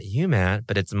know about you, Matt,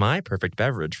 but it's my perfect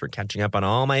beverage for catching up on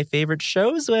all my favorite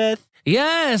shows with.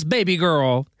 Yes, baby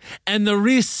girl. And the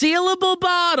resealable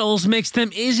bottles makes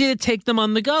them easy to take them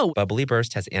on the go. Bubbly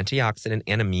Burst has antioxidant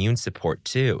and immune support,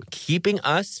 too, keeping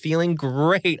us feeling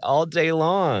great all day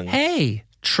long. Hey,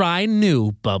 try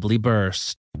new Bubbly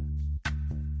Burst.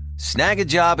 Snag a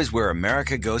Job is where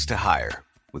America goes to hire,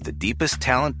 with the deepest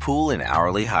talent pool in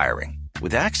hourly hiring.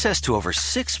 With access to over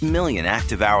 6 million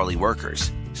active hourly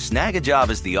workers, Snag a Job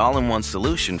is the all-in-one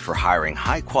solution for hiring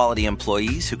high-quality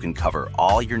employees who can cover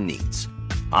all your needs.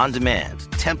 On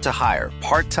demand, temp to hire,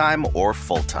 part-time or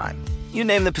full-time. You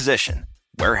name the position.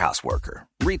 Warehouse worker,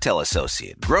 retail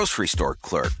associate, grocery store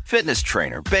clerk, fitness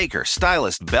trainer, baker,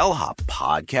 stylist, bellhop,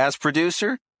 podcast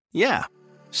producer. Yeah,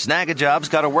 Snag-a-Job's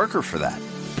got a worker for that.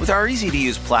 With our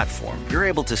easy-to-use platform, you're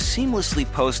able to seamlessly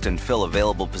post and fill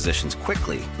available positions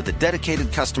quickly with a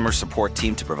dedicated customer support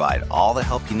team to provide all the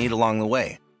help you need along the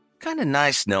way. Kind of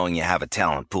nice knowing you have a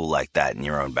talent pool like that in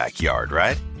your own backyard,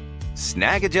 right?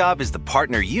 Snag-a-Job is the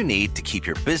partner you need to keep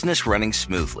your business running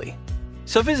smoothly.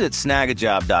 So visit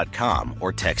snagajob.com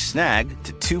or text snag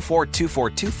to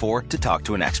 242424 to talk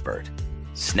to an expert.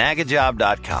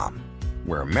 Snagajob.com,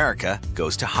 where America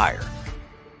goes to hire.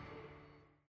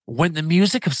 When the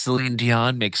music of Celine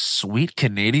Dion makes sweet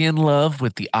Canadian love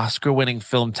with the Oscar-winning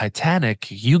film Titanic,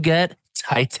 you get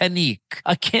Titanic,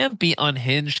 a campy,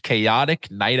 unhinged,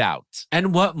 chaotic night out.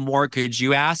 And what more could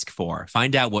you ask for?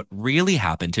 Find out what really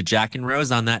happened to Jack and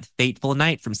Rose on that fateful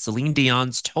night from Celine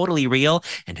Dion's totally real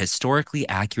and historically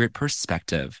accurate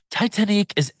perspective.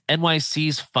 Titanic is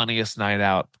NYC's funniest night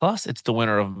out. Plus, it's the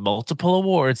winner of multiple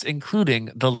awards,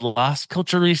 including the Las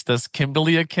Culturistas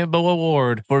Kimberly Akimbo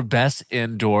Award for Best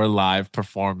Indoor Live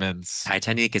Performance.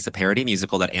 Titanic is a parody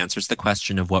musical that answers the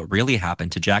question of what really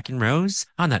happened to Jack and Rose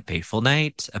on that fateful night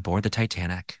aboard the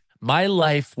Titanic. My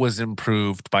life was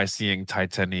improved by seeing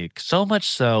Titanic, so much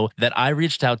so that I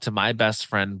reached out to my best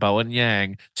friend, Bowen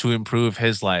Yang, to improve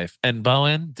his life. And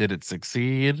Bowen, did it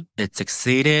succeed? It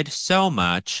succeeded so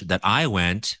much that I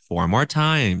went 4 more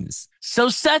times. So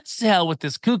set sail with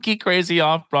this kooky, crazy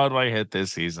off-Broadway hit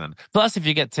this season. Plus, if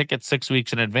you get tickets 6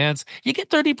 weeks in advance, you get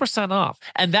 30% off.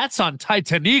 And that's on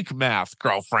Titanic math,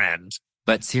 girlfriend.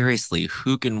 But seriously,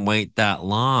 who can wait that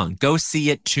long? Go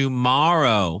see it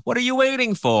tomorrow. What are you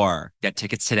waiting for? Get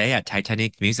tickets today at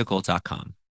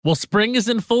TitanicMusical.com. Well, spring is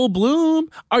in full bloom.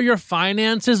 Are your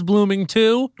finances blooming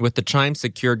too? With the Chime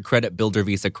Secured Credit Builder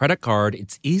Visa credit card,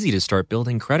 it's easy to start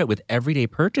building credit with everyday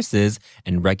purchases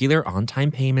and regular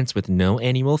on-time payments with no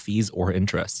annual fees or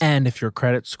interest. And if your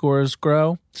credit scores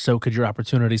grow, so could your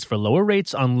opportunities for lower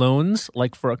rates on loans,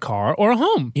 like for a car or a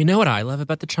home. You know what I love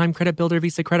about the Chime Credit Builder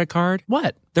Visa credit card?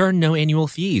 What? There are no annual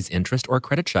fees, interest, or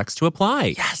credit checks to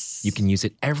apply. Yes! You can use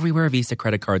it everywhere Visa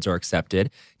credit cards are accepted.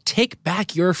 Take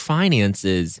back your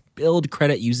finances. Build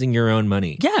credit using your own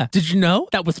money. Yeah. Did you know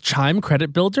that with Chime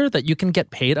Credit Builder that you can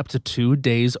get paid up to 2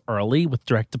 days early with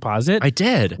direct deposit? I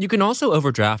did. You can also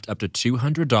overdraft up to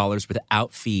 $200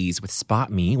 without fees with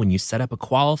SpotMe when you set up a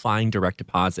qualifying direct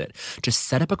deposit. Just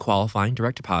set up a qualifying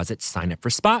direct deposit, sign up for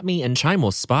SpotMe, and Chime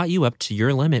will spot you up to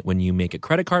your limit when you make a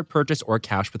credit card purchase or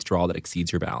cash withdrawal that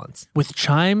exceeds your balance. With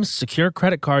Chime's secure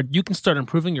credit card, you can start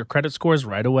improving your credit scores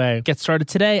right away. Get started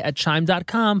today at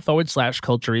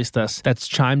chime.com/culturistas. That's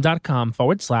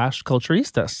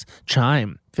chime.com/culturistas.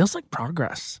 Chime. Feels like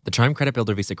progress. The Chime Credit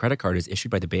Builder Visa credit card is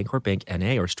issued by the Bancorp Bank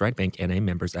N.A. or Stride Bank N.A.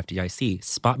 members FDIC.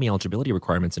 SpotMe eligibility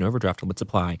requirements and overdraft limits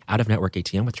apply. Out-of-network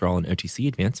ATM withdrawal and OTC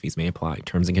advance fees may apply.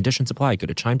 Terms and conditions apply. Go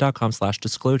to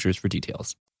chime.com/disclosures for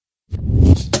details.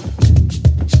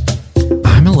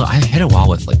 I hit a wall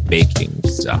with like baking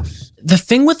stuff. The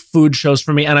thing with food shows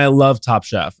for me, and I love Top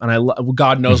Chef, and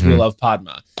God knows we love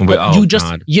Padma. But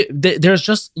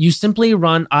you simply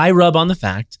run. I rub on the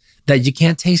fact that you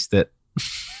can't taste it.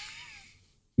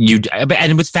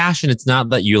 And with fashion, it's not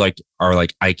that you are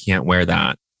like, I can't wear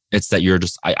that. It's that you're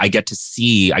just, I get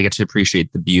to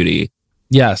appreciate the beauty.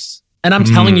 Yes. And I'm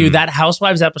telling you, that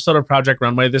Housewives episode of Project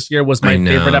Runway this year was my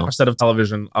favorite episode of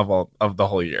television of the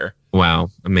whole year.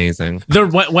 Wow. Amazing.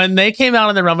 When they came out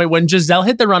on the runway, when Giselle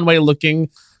hit the runway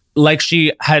looking like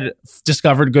she had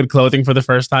discovered good clothing for the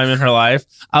first time in her life,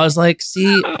 I was like,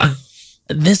 see,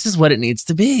 this is what it needs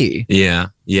to be. Yeah.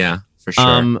 Yeah. For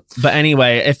sure. But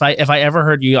anyway, if I ever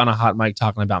heard you on a hot mic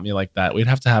talking about me like that, we'd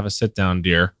have to have a sit down,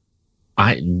 dear.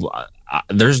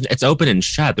 It's open and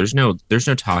shut. There's no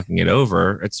talking it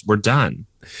over. We're done.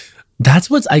 That's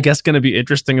what's, I guess, going to be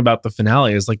interesting about the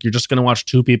finale is like, you're just going to watch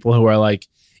two people who are like,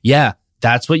 yeah,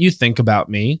 that's what you think about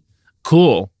me.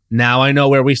 Cool. Now I know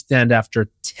where we stand after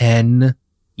 10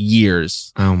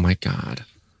 years. Oh my God.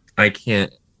 I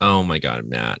can't. Oh my God,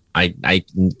 Matt. I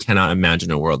cannot imagine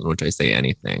a world in which I say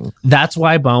anything. That's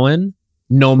why, Bowen,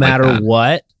 no matter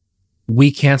what,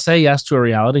 we can't say yes to a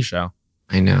reality show.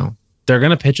 I know. They're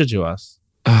going to pitch it to us.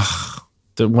 Ugh.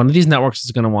 One of these networks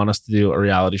is going to want us to do a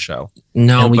reality show.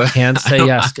 No, and we can't say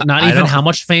yes. Not even how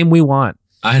much fame we want.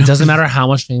 It doesn't matter how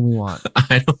much fame we want.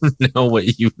 I don't know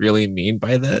what you really mean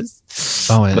by this.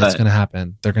 Oh, and it's going to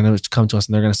happen. They're going to come to us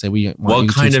and they're going to say, "We want what you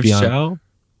kind to of be show?" On.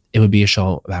 It would be a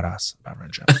show about us, about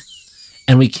friendship,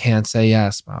 and we can't say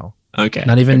yes, Mo. Okay.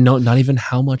 Not even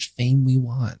how much fame we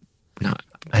want. No,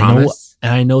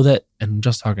 I know that. And I'm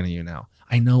just talking to you now.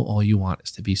 I know all you want is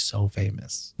to be so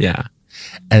famous. Yeah.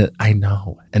 And I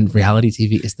know. And reality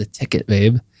TV is the ticket,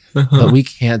 babe. But we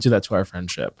can't do that to our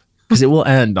friendship. Because it will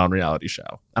end on reality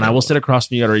show. And I will sit across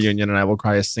from you at a reunion and I will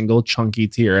cry a single chunky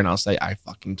tear and I'll say, I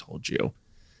fucking told you.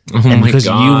 Oh and my because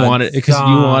God.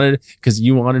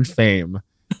 you wanted fame.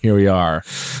 Here we are.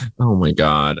 Oh my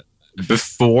God.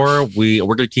 We're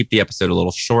going to keep the episode a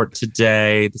little short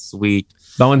today, this week.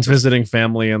 Bowen's visiting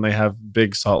family and they have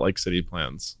big Salt Lake City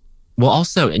plans. Well,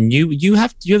 also, and you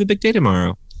have a big day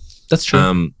tomorrow. That's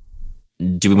true.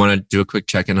 Do we want to do a quick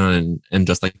check-in on and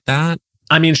just like that?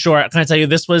 I mean, sure. Can I tell you,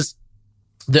 this was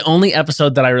the only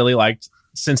episode that I really liked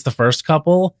since the first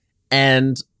couple.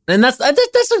 And that's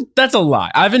a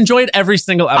lie. I've enjoyed every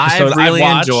single episode. I've really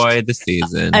watched. enjoyed the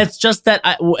season. It's just that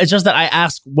I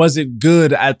asked, was it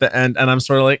good at the end? And I'm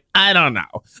sort of like, I don't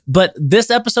know. But this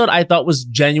episode I thought was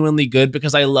genuinely good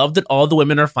because I love that all the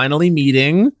women are finally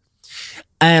meeting.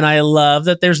 And I love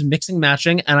that there's mixing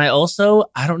matching. And I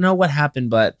don't know what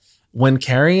happened, but when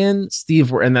Carrie and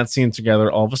Steve were in that scene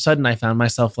together, all of a sudden I found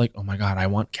myself like, oh my God, I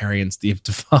want Carrie and Steve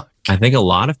to fuck. I think a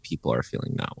lot of people are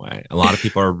feeling that way. A lot of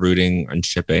people are rooting and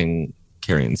shipping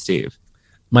Carrie and Steve.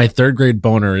 My third grade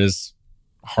boner is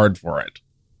hard for it.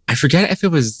 I forget if it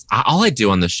was, all I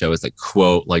do on the show is like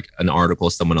quote like an article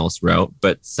someone else wrote,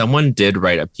 but someone did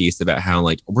write a piece about how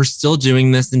like, we're still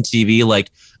doing this in TV. Like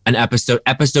an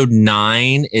episode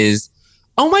 9 is,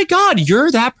 oh my God, you're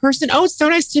that person. Oh, it's so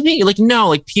nice to meet you. Like, no,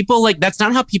 like people like, that's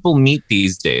not how people meet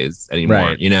these days anymore.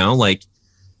 Right. You know, like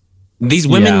these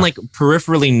women like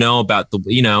peripherally know about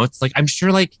it's like, I'm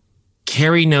sure like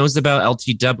Carrie knows about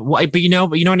LTW. Well, but you know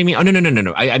what I mean? Oh,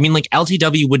 no. I mean like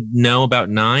LTW would know about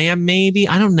Nia maybe.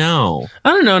 I don't know.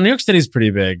 New York City's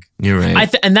pretty big. You're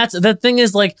right. And that's the thing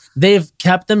is like, they've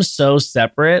kept them so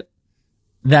separate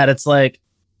that it's like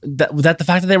that the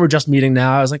fact that they were just meeting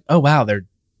now, I was like, oh wow, they're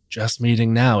just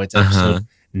meeting now. It's episode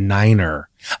 9er.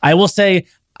 I will say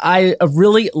I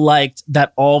really liked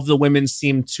that all of the women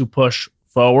seemed to push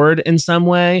forward in some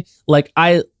way. Like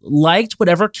I liked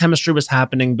whatever chemistry was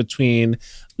happening between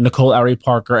Nicole Ari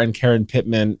Parker and Karen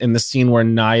Pittman in the scene where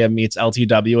Nia meets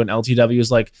LTW and LTW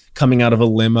is like coming out of a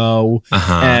limo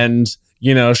and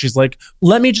she's like,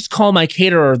 let me just call my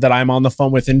caterer that I'm on the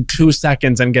phone with in 2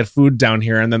 seconds and get food down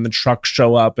here. And then the trucks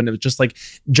show up and it was just like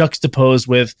juxtaposed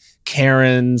with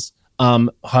Karen's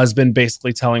husband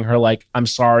basically telling her like, I'm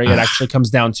sorry. It actually comes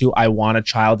down to, I want a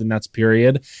child and that's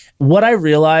period. What I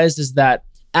realized is that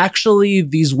actually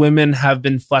these women have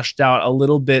been fleshed out a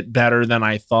little bit better than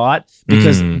I thought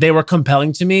because they were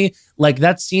compelling to me. Like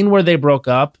that scene where they broke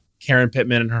up, Karen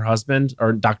Pittman and her husband,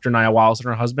 or Dr. Nia Wallace and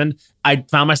her husband, I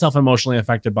found myself emotionally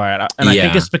affected by it. And I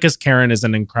think it's because Karen is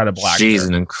an incredible actor. She's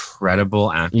an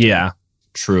incredible actor. Yeah.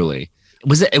 Truly.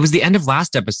 It was the end of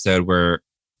last episode where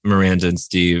Miranda and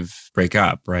Steve break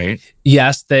up, right?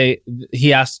 Yes, he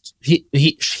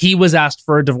was asked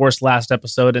for a divorce last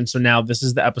episode. And so now this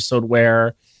is the episode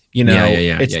where,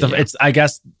 it's I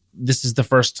guess this is the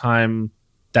first time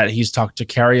that he's talked to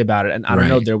Carrie about it. And I don't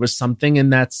know, there was something in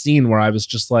that scene where I was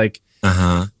just like,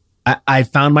 I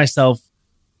found myself,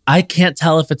 I can't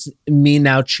tell if it's me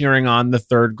now cheering on the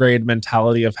third grade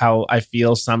mentality of how I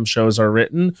feel some shows are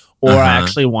written, or I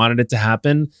actually wanted it to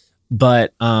happen.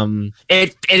 But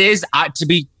it is, to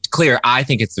be clear, I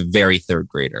think it's a very third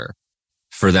grader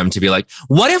for them to be like,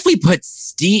 what if we put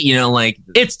Steve, like...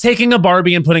 It's taking a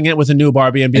Barbie and putting it with a new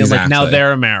Barbie and being like, now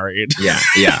they're married.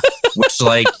 Yeah. Which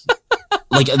like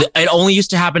it only used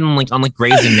to happen on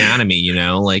Grey's Anatomy,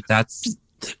 like that's...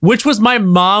 Which was my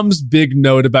mom's big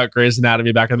note about Grey's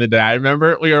Anatomy back in the day. I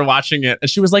remember we were watching it and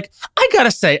she was like, I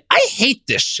gotta say, I hate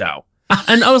this show.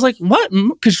 And I was like, what?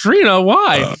 Katrina,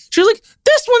 why? She was like,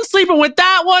 this one's sleeping with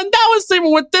that one's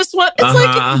sleeping with this one.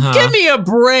 It's give me a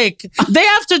break. They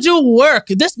have to do work.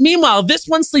 Meanwhile, this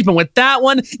one's sleeping with that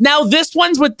one. Now this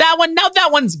one's with that one. Now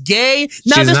that one's gay.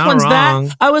 Now She's this one's wrong.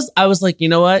 that. I was like, you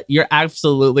know what? You're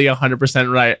absolutely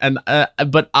 100% right. And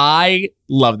but I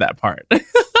love that part.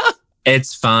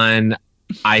 It's fun.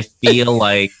 I feel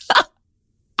like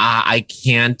I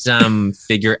can't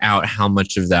figure out how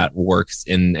much of that works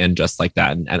in just like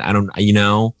that. And I don't,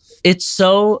 It's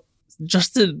so,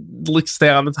 just to stay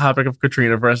on the topic of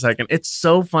Katrina for a second, it's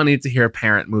so funny to hear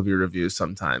parent movie reviews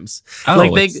sometimes.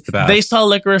 They saw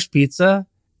Licorice Pizza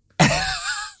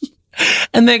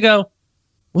and they go,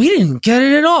 we didn't get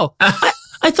it at all.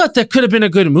 I thought that could have been a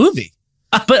good movie,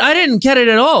 but I didn't get it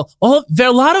at all. There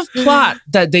are a lot of plot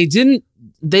that they didn't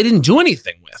do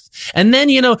anything with. And then,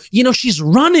 she's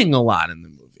running a lot in the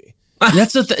movie.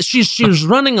 That's she was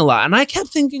running a lot. And I kept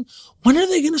thinking, when are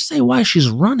they going to say why she's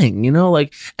running?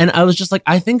 And I was just like,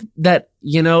 I think that,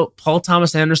 Paul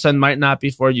Thomas Anderson might not be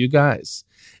for you guys.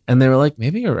 And they were like,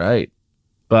 maybe you're right.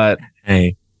 But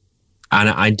hey, and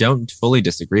I don't fully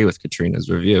disagree with Katrina's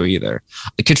review either.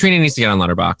 Katrina needs to get on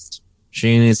Letterboxd.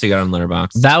 She needs to get on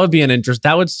Letterboxd. That would be an interest.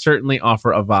 That would certainly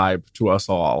offer a vibe to us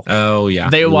all. Oh yeah.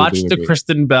 They watched the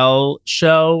Kristen Bell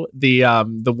show, the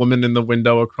woman in the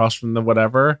window across from the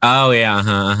whatever. Oh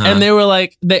yeah. And they were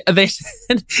like, they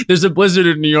said there's a blizzard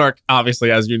in New York,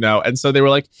 obviously, as you know. And so they were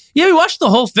like, yeah, we watched the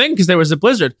whole thing because there was a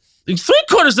blizzard.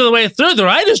 3/4 of the way through, the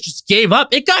writers just gave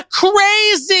up. It got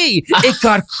crazy. It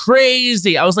got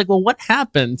crazy. I was like, well, what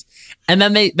happened? And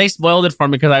then they spoiled it for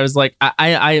me because I was like,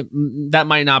 I that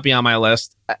might not be on my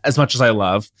list as much as I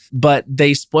love, but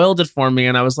they spoiled it for me,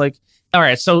 and I was like, all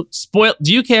right, so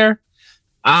do you care?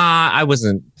 I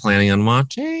wasn't planning on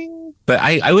watching, but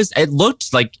I was. It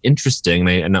looked like interesting,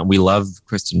 and we love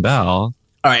Kristen Bell.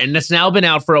 All right, and it's now been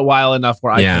out for a while enough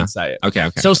where I can say it. Okay.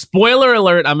 So spoiler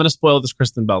alert, I'm going to spoil this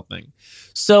Kristen Bell thing.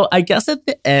 So I guess at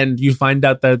the end, you find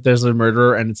out that there's a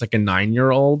murderer and it's like a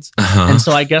 9-year-old. And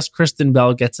so I guess Kristen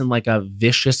Bell gets in like a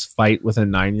vicious fight with a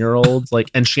 9-year-old,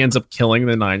 and she ends up killing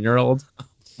the 9-year-old.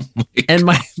 And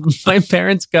my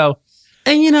parents go,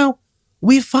 and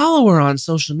we follow her on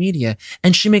social media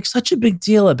and she makes such a big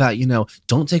deal about,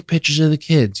 don't take pictures of the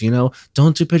kids,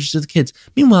 don't do pictures of the kids.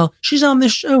 Meanwhile, she's on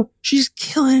this show. She's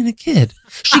killing a kid.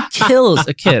 She kills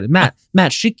a kid. Matt,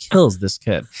 she kills this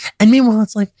kid. And meanwhile,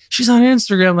 it's like, she's on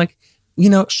Instagram, like,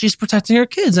 she's protecting her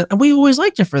kids. And we always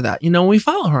liked her for that. We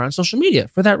follow her on social media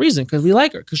for that reason, because we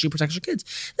like her, because she protects her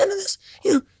kids. Then this,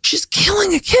 she's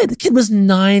killing a kid. The kid was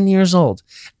 9 years old.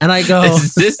 And I go,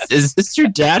 is this your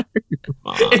dad or your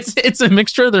mom? It's a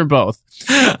mixture of they're both.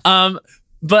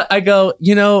 But I go,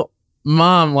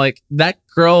 Mom, like that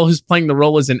girl who's playing the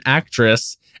role is an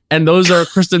actress. And those are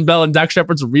Kristen Bell and Dax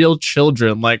Shepard's real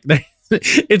children. Like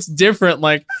it's different.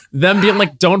 Like them being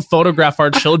like, don't photograph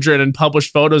our children and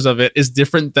publish photos of it is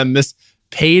different than this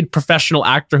paid professional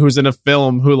actor who's in a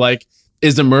film who like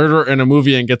is a murderer in a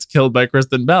movie and gets killed by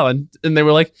Kristen Bell. And they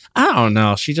were like, I don't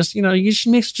know. She just, she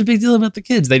makes such a big deal about the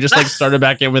kids. They just like started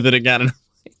back in with it again. And I'm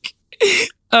like,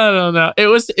 I don't know. It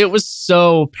was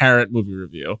so parent movie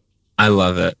review. I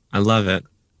love it.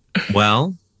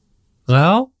 Well,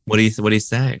 what do you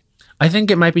say? I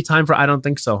think it might be time for I Don't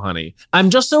Think So, Honey.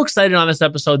 I'm just so excited on this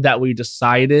episode that we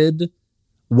decided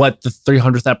what the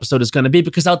 300th episode is going to be,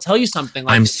 because I'll tell you something.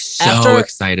 Like, I'm so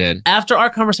excited. After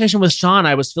our conversation with Sean,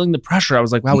 I was feeling the pressure. I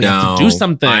was like, wow, we have to do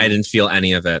something. I didn't feel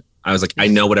any of it. I was like, I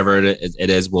know whatever it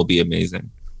is will be amazing.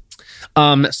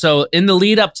 So in the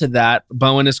lead up to that,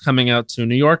 Bowen is coming out to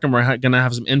New York, and we're going to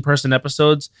have some in-person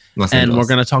episodes. And we're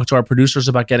going to talk to our producers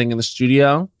about getting in the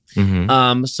studio.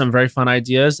 Mm-hmm. Some very fun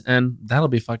ideas, and that'll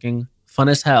be fucking fun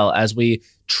as hell as we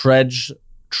trudge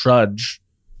toward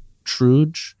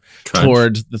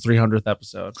the 300th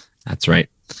episode. That's right.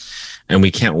 And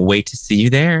we can't wait to see you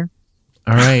there.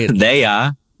 All right. They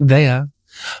are.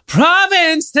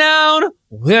 Provincetown,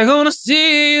 we're gonna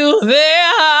see you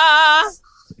there.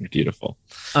 Beautiful.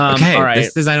 Okay, all right.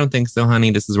 This is I Don't Think So,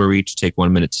 Honey. This is where we each take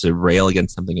 1 minute to rail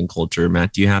against something in culture.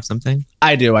 Matt, do you have something?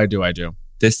 I do.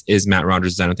 This is Matt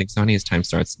Rogers' I Don't Think So, Honey. His time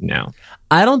starts now.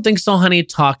 I don't think so, honey,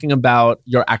 talking about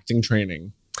your acting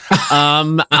training.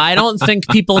 I don't think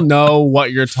people know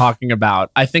what you're talking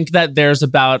about. I think that there's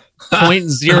about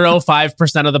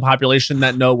 0.05% of the population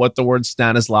that know what the word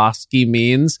Stanislavski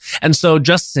means. And so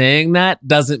just saying that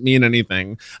doesn't mean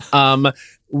anything.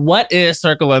 What is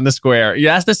Circle in the Square?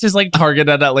 Yes, this is like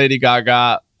targeted at Lady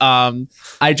Gaga.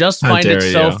 I just find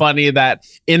it so funny that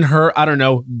in her, I don't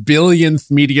know,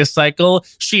 billionth media cycle,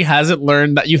 she hasn't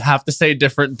learned that you have to say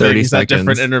different things at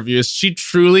different interviews. She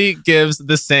truly gives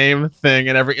the same thing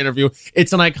in every interview.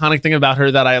 It's an iconic thing about her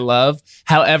that I love.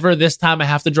 However, this time I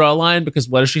have to draw a line, because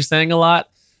what is she saying a lot?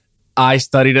 I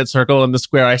studied at Circle in the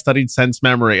Square. I studied sense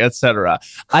memory, etc.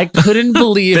 I couldn't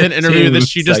believe an interview that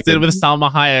she just did with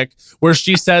Salma Hayek, where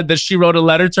she said that she wrote a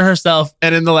letter to herself,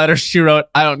 and in the letter she wrote,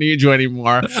 I don't need you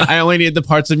anymore. I only need the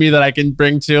parts of me that I can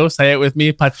bring to, say it with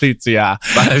me, Patrizia.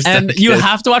 And you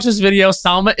have to watch this video.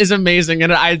 Salma is amazing.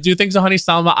 And I do think so, honey.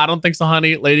 Salma, I don't think so,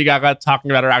 honey. Lady Gaga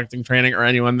talking about her acting training, or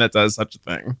anyone that does such a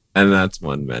thing. And that's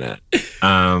 1 minute.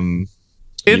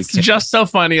 It's just so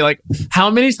funny. Like,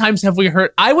 how many times have we heard?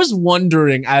 I was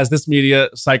wondering, as this media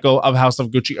cycle of House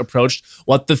of Gucci approached,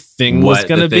 what the thing was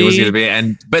going to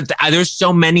be. But there's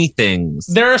so many things.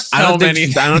 There are so many.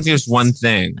 I don't think there's one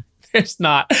thing. There's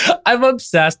not. I'm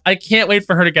obsessed. I can't wait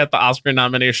for her to get the Oscar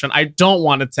nomination. I don't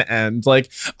want it to end. Like,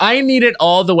 I need it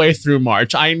all the way through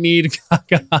March. I need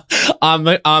Gaga on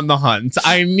the hunt.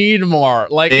 I need more.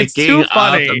 Like, it's too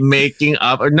funny. Making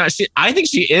up or not. I think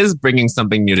she is bringing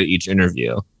something new to each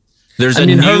interview. There's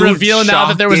her reveal now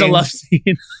that there was a love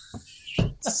scene.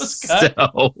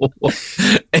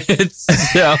 It's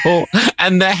so,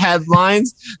 and the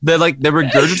headlines, the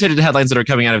regurgitated headlines that are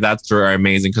coming out of that story are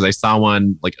amazing, because I saw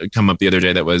one like come up the other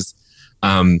day that was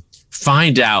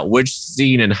find out which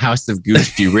scene in House of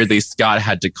Gucci Ridley Scott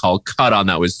had to call cut on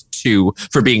that was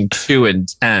for being too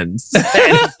intense.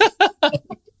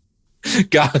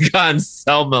 Gaga and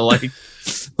Selma like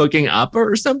hooking up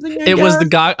or something. It was the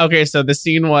guy. Okay, so the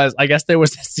scene was, I guess there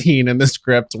was a scene in the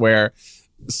script where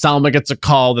Selma gets a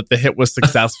call that the hit was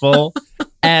successful.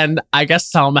 And I guess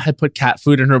Selma had put cat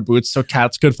food in her boots so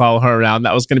cats could follow her around.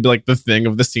 That was going to be like the thing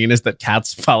of the scene, is that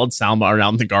cats followed Selma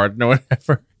around the garden or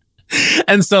whatever.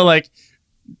 And so like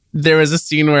there was a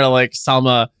scene where like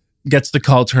Selma gets the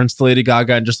call, turns to Lady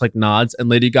Gaga and just like nods. And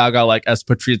Lady Gaga, like as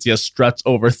Patrizia, struts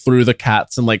over through the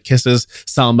cats and like kisses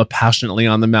Selma passionately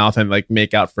on the mouth and like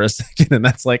make out for a second. And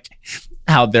that's like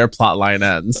how their plot line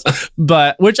ends.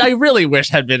 But which I really wish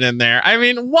had been in there. I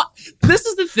mean, what this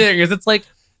is the thing, is it's like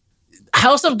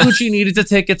House of Gucci needed to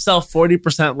take itself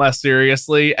 40% less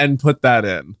seriously and put that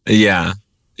in. Yeah.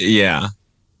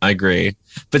 I agree.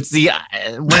 But see,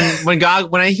 when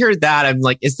I hear that, I'm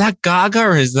like, is that Gaga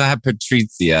or is that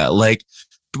Patrizia? Like,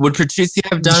 would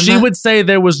Patrizia have done She that? would say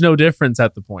there was no difference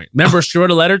at the point. Remember, she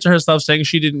wrote a letter to herself saying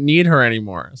she didn't need her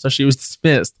anymore. So she was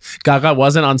dismissed. Gaga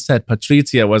wasn't on set.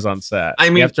 Patrizia was on set. I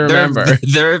mean, you have to remember.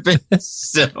 There have been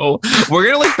we're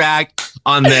going to look back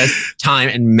on this time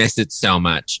and miss it so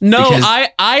much. No,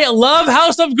 I love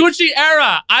House of Gucci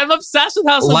era. I'm obsessed with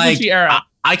House of Gucci era.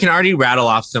 I can already rattle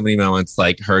off so many moments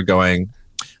like her going,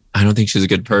 I don't think she's a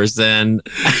good person.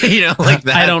 Like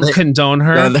that. I don't condone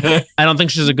her. I don't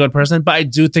think she's a good person, but I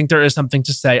do think there is something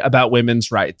to say about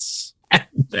women's rights. And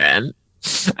then,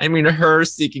 I mean, her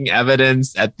seeking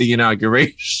evidence at the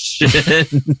inauguration,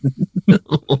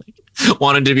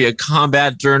 wanted to be a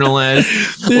combat journalist.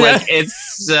 Like,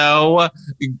 it's so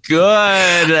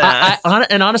good.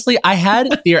 And honestly, I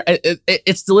had fear.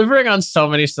 It's delivering on so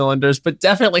many cylinders, but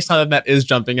definitely something that is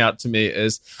jumping out to me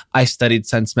is I studied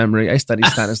sense memory. I studied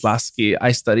Stanislavski.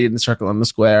 I studied The Circle and the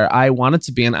Square. I wanted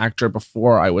to be an actor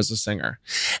before I was a singer,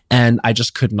 and I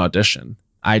just couldn't audition.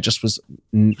 I just was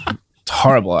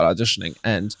horrible at auditioning.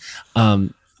 And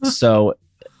so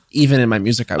even in my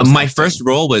music, I was my first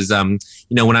role was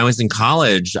when I was in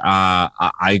college,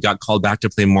 I got called back to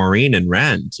play Maureen in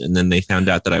Rent, and then they found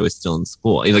out that I was still in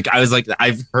school. Like I was like,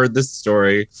 I've heard this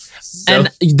story,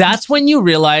 and that's when you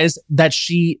realize that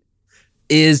she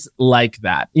is like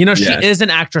that. She is an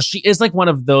actress. She is like one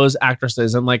of those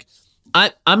actresses, and like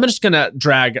I'm just gonna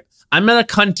I'm in a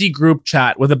cunty group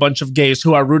chat with a bunch of gays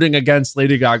who are rooting against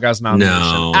Lady Gaga's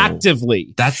nomination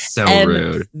actively. That's so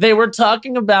rude. They were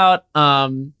talking about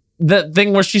the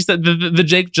thing where she said the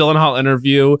Jake Gyllenhaal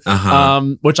interview,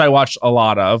 which I watched a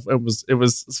lot of. It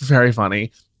was very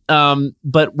funny.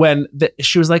 But when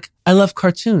she was like, I love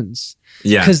cartoons.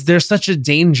 Yeah. Because they're such a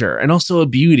danger and also a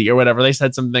beauty or whatever. They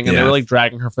said something and they were like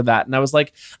dragging her for that. And I was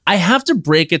like, I have to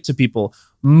break it to people.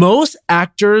 Most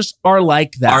actors are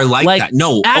like that.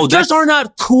 No, actors are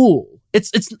not cool.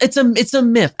 It's a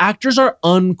myth. Actors are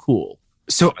uncool.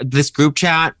 So this group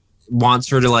chat wants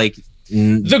her to like.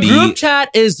 Group chat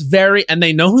is very, and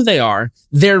they know who they are.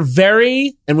 They're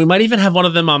very, and we might even have one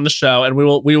of them on the show, and we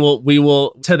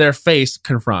will to their face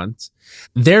confront.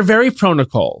 They're very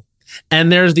pro-Nicole.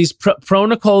 And there's these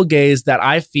pro-Nicole gays that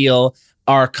I feel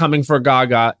are coming for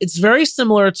Gaga. It's very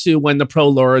similar to when the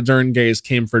pro-Laura Dern gays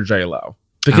came for J-Lo.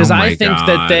 Because I think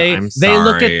that they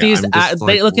look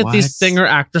at these these singer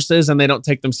actresses and they don't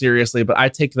take them seriously, but I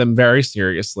take them very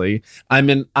seriously.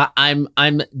 I'm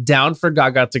down for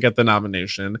Gaga to get the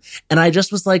nomination, and I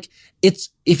just was like,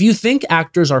 if you think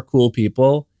actors are cool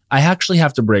people, I actually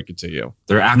have to break it to you.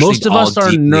 They're actually most of us are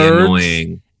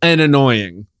nerds and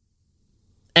annoying,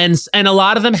 and a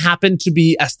lot of them happen to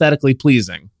be aesthetically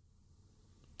pleasing.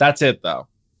 That's it, though.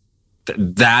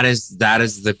 That is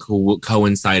the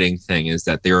coinciding thing, is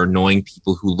that they're annoying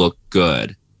people who look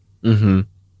good, and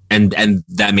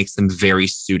that makes them very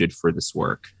suited for this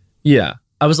work. Yeah,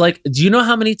 I was like, do you know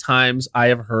how many times I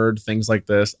have heard things like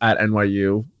this at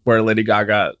NYU where Lady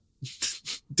Gaga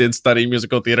did study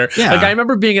musical theater? Yeah. Like I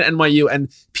remember being at NYU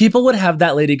and people would have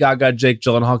that Lady Gaga Jake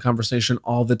Gyllenhaal conversation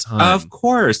all the time. Of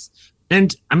course.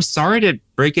 And I'm sorry to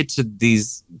break it to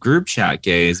these group chat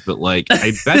gays, but like,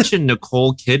 I bet you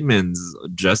Nicole Kidman's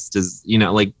just as,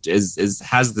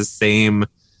 has the same,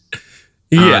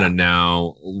 I don't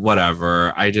know,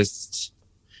 whatever.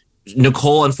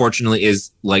 Nicole, unfortunately,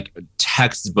 is like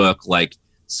textbook, like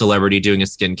celebrity doing a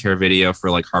skincare video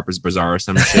for like Harper's Bazaar or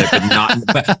some shit,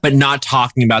 but not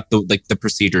talking about the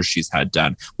procedures she's had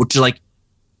done, which like,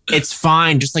 It's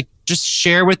fine. Just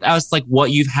share with us like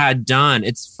what you've had done.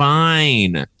 It's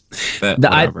fine. But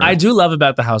I do love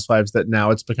about the Housewives that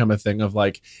now it's become a thing of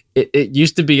like, it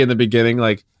used to be in the beginning,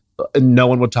 like no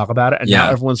one would talk about it. And now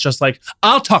everyone's just like,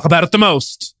 I'll talk about it the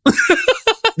most.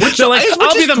 So like,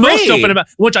 I'll be the most open about,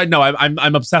 which I know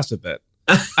I'm obsessed with it.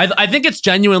 I think it's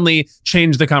genuinely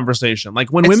changed the conversation.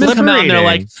 Like when women come out and they're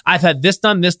like, I've had this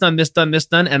done,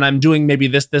 and I'm doing maybe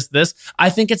this. I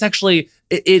think it's actually,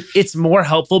 it's more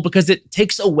helpful because it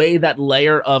takes away that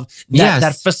layer of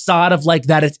that facade of like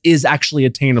that it is actually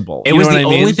attainable. It was the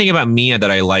only thing about Mia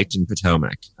that I liked in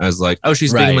Potomac. I was like, oh,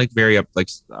 she's being like very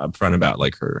upfront about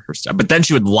like her stuff. But then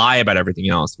she would lie about everything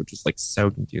else, which is like so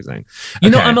confusing. You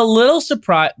know, I'm a little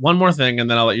surprised. One more thing, and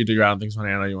then I'll let you do your own things when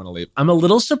I know you want to leave. I'm a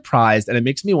little surprised, and it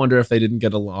makes me wonder if they didn't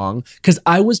get along, because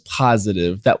I was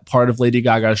positive that part of Lady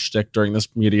Gaga's shtick during this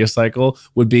media cycle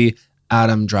would be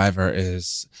Adam Driver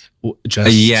is just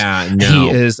he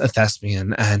is a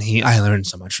thespian, and I learned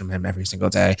so much from him every single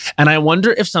day. And I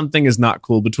wonder if something is not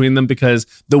cool between them, because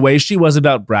the way she was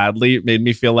about Bradley made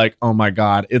me feel like, oh my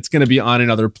God, it's going to be on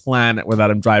another planet with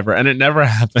Adam Driver, and it never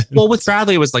happened. Well, with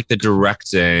Bradley, it was like the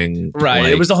directing, right?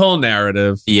 Like, it was a whole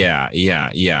narrative.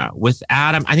 Yeah. With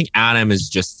Adam, I think Adam is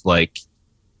just like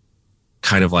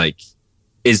kind of like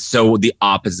is so the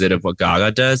opposite of what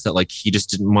Gaga does, that like he just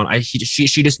didn't want.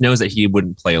 She just knows that he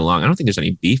wouldn't play along. I don't think there's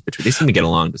any beef between. They seem to get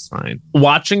along just fine.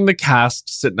 Watching the cast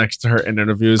sit next to her in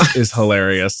interviews is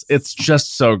hilarious. It's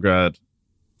just so good.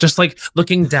 Just like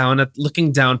looking down,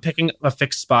 picking a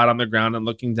fixed spot on the ground and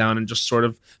looking down and just sort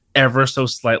of ever so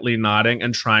slightly nodding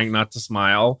and trying not to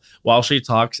smile while she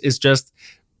talks is just.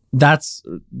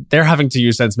 They're having to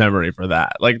use sense memory for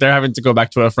that. Like they're having to go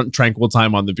back to a tranquil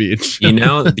time on the beach. you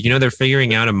know, they're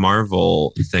figuring out a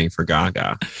Marvel thing for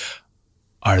Gaga.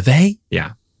 Are they?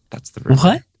 Yeah, that's the rumor.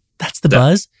 What? That's the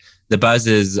buzz. The buzz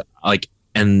is like,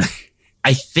 and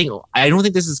I don't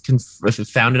think this is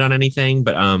founded on anything,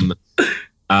 but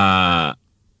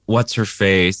what's her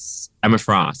face? Emma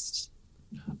Frost.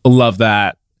 Love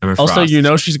that. Emma Frost. Also, you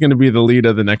know she's going to be the lead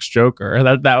of the next Joker.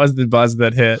 That was the buzz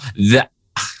that hit.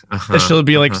 She'll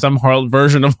be like some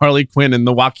version of Harley Quinn in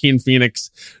the Joaquin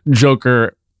Phoenix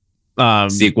Joker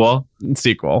sequel.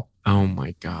 Oh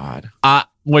my God.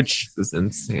 Which this is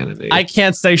insanity. I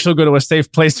can't say she'll go to a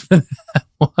safe place for that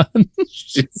one.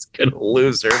 She's going to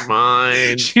lose her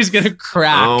mind. She's going to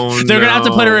crack. They're going to have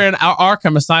to put her in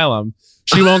Arkham Asylum.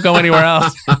 She won't go anywhere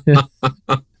else.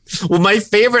 Well, my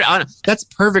favorite, that's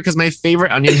perfect, because my favorite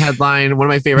Onion headline, one of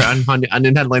my favorite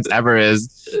Onion headlines ever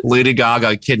is Lady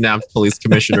Gaga kidnapped Police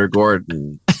Commissioner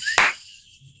Gordon.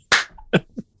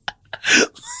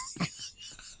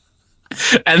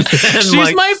 And then, she's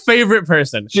like, my favorite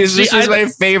person. She's my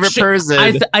favorite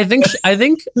person. I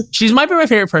think she's might be my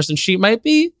favorite person.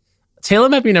 Taylor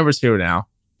might be number 2 now.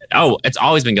 Oh, it's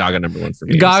always been Gaga number 1 for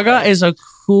me. Gaga is a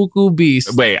cuckoo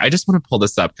beast. Wait, I just want to pull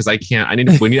this up because I can't. I need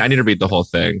to read the whole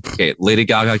thing. Okay, Lady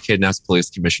Gaga kidnaps Police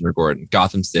Commissioner Gordon.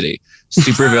 Gotham City.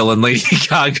 Supervillain Lady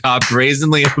Gaga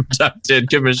brazenly abducted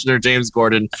Commissioner James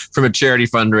Gordon from a charity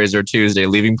fundraiser Tuesday,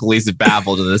 leaving police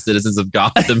baffled and the citizens of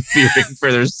Gotham fearing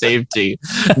for their safety.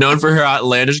 Known for her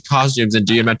outlandish costumes and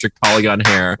geometric polygon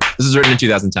hair. This was written in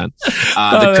 2010.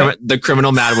 The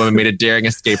criminal madwoman made a daring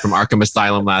escape from Arkham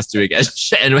Asylum last week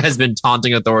and has been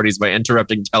taunting authorities by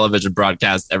interrupting television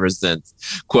broadcasts ever since.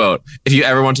 Quote, if you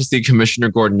ever want to see Commissioner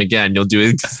Gordon again, you'll do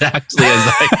exactly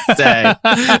as I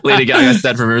say. Lady Gaga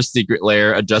said from her secret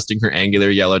lair, adjusting her angular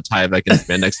yellow tie-back and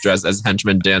spandex dress as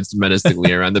henchmen danced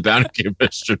menacingly around the bounty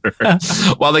commissioner.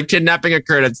 While the kidnapping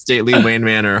occurred at stately Wayne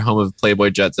Manor, home of Playboy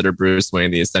jet setter Bruce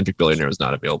Wayne, the eccentric billionaire was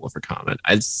not available for comment.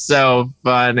 It's so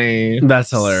funny.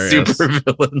 That's hilarious.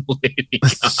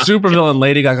 Supervillain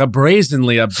Lady Gaga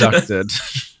brazenly abducted.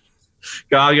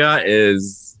 Gaga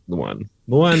is the one.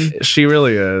 The one. She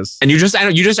really is. And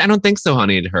I don't think so,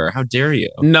 honey, to her. How dare you?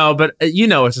 No, but you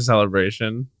know it's a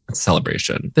celebration. It's a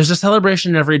celebration. There's a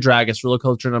celebration in every drag. It's Rule of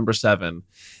Culture number 7.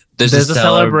 There's a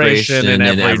celebration in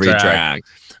every drag.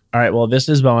 All right, well, this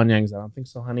is Bowen Yang's I don't think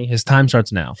so, honey. His time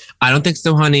starts now. I don't think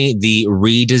so, honey. The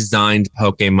redesigned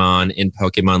Pokemon in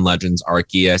Pokemon Legends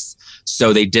Arceus.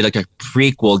 So they did like a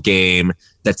prequel game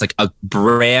that's like a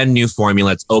brand new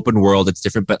formula. It's open world. It's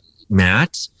different. But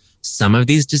Matt, some of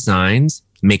these designs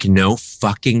make no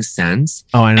fucking sense.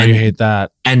 Oh, I know you hate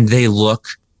that. And they look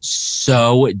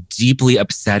so deeply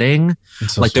upsetting.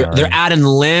 So like they're adding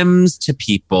limbs to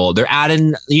people. They're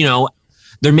adding,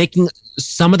 they're making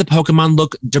some of the Pokemon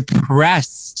look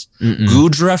depressed.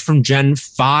 Goodra from Gen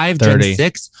 5, 30. Gen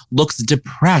 6 looks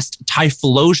depressed.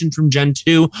 Typhlosion from Gen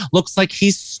 2 looks like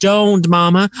he's stoned,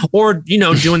 mama. Or,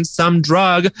 doing some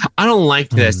drug. I don't like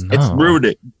this. No. It's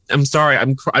rude. I'm sorry.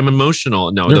 I'm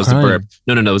emotional. No, You're that was crying. a burp.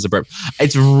 No, it was a burp.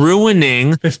 It's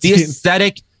ruining 15. the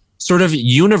aesthetic sort of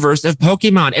universe of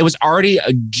Pokemon. It was already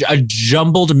a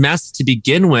jumbled mess to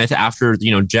begin with after,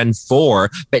 Gen 4.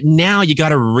 But now you got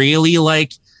to really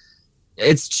like,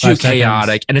 it's too 5 seconds.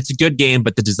 chaotic. And it's a good game,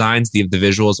 but the designs, the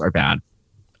visuals are bad.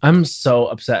 I'm so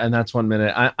upset, and that's 1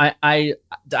 minute.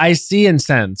 I see and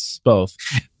sense both.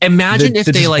 Imagine if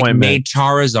the they like disappointment. made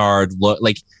Charizard look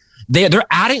like they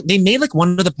made like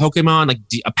one of the Pokemon like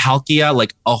a Palkia,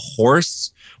 like a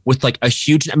horse with like a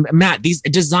huge Matt. These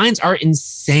designs are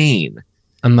insane.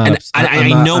 I'm not. And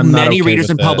I know I'm not many okay readers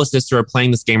with and it. publicists who are playing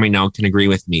this game right now can agree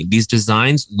with me. These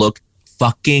designs look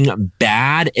fucking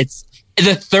bad. It's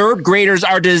the third graders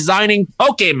are designing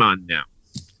Pokemon now.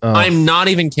 Oh, I'm not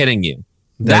even kidding you.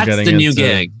 they're That's getting the new into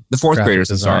gig. The fourth graphic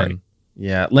graders, I'm design. sorry.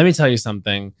 Yeah, let me tell you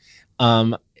something.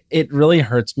 It really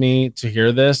hurts me to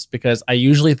hear this because I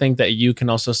usually think that you can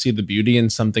also see the beauty in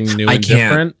something new I and can't.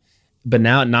 different. But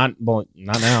now, not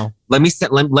now. Let me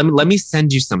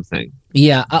send you something.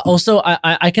 Yeah. Also,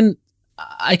 I can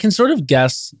sort of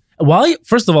guess.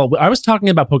 First of all, I was talking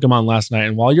about Pokemon last night,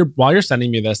 and while you're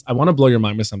sending me this, I want to blow your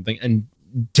mind with something. And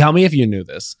tell me if you knew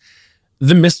this.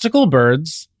 The mystical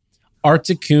birds,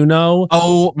 Articuno,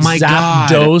 Oh my god.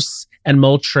 Zapdos, and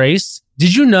Moltres.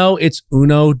 Did you know it's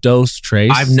Uno, Dos, Tres?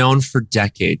 I've known for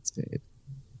decades, babe.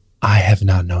 I have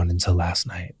not known until last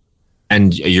night.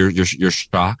 And you're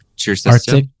shocked to your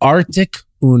sister? Arctic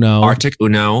Uno, Arctic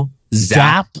Uno,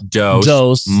 Zapdos,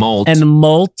 Dos, Molt, and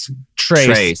Moltres.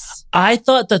 Trace. I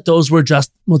thought that those were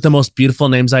just the most beautiful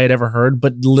names I had ever heard,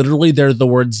 but literally they're the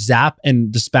word zap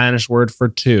and the Spanish word for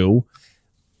two.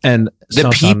 And The so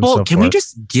on people, and so can we forth.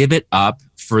 just give it up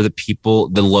for the people,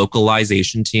 the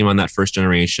localization team on that first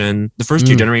generation, the first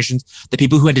two generations, the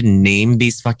people who had to name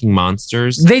these fucking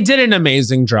monsters? They did an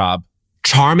amazing job.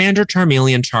 Charmander,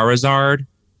 Charmeleon, Charizard,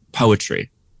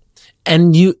 poetry.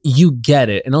 And you get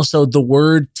it. And also the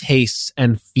word tastes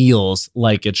and feels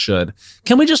like it should.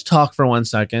 Can we just talk for 1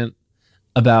 second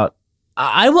about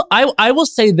I will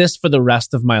say this for the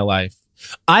rest of my life.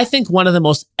 I think one of the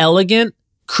most elegant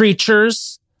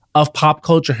creatures of pop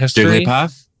culture history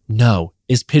Jigglypuff?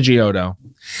 is Pidgeotto.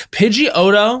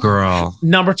 Pidgeotto, Girl.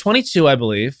 number 22, I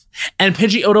believe. And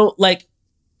Pidgeotto, like,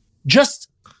 just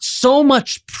so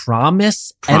much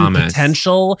promise. And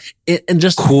potential. And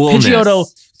just Coolness. Pidgeotto,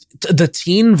 the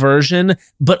teen version,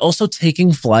 but also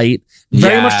taking flight,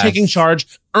 very much taking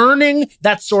charge, earning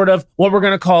that sort of what we're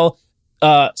going to call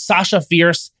Sasha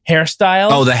Fierce hairstyle.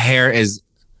 Oh, the hair is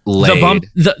laid. The bump,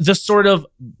 the sort of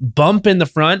bump in the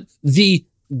front, the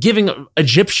giving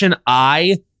Egyptian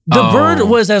eye. The bird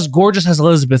was as gorgeous as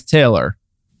Elizabeth Taylor.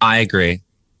 I agree.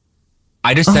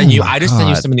 I just sent you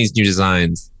some of these new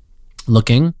designs.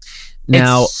 Looking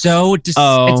now, it's so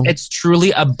it's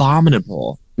truly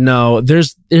abominable. No,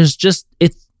 there's just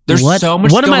it's There's so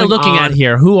much. What am I going looking on. at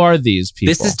here? Who are these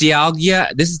people? This is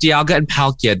Dialga and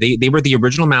Palkia. They were the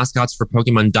original mascots for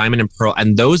Pokemon Diamond and Pearl,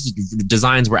 and those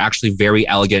designs were actually very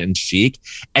elegant and chic.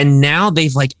 And now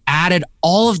they've like added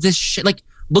all of this shit. Like,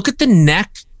 look at the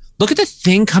neck. Look at the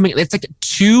thing coming. It's like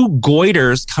two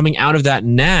goiters coming out of that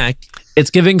neck. It's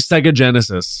giving Sega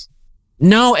Genesis.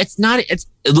 No, it's not.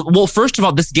 Well, first of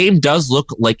all, this game does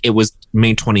look like it was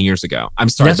made 20 years ago. I'm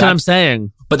sorry. That's what I'm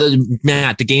saying. But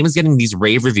the game is getting these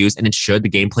rave reviews, and it should.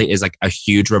 The gameplay is like a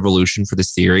huge revolution for the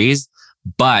series,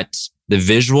 but the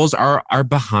visuals are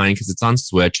behind because it's on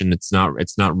Switch and it's not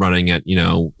running at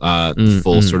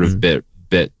full sort of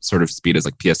bit sort of speed as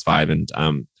like PS5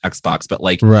 and Xbox. But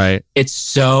like, right,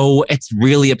 it's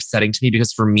really upsetting to me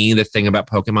because for me, the thing about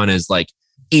Pokemon is like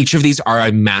each of these are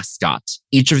a mascot.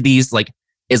 Each of these like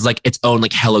is like its own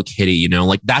like Hello Kitty,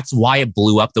 like that's why it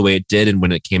blew up the way it did. And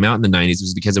when it came out in the 90s, it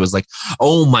was because it was like,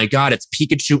 oh my God, it's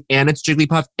Pikachu and it's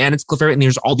Jigglypuff and it's Clefairy. And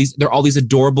they're all these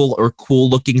adorable or cool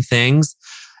looking things.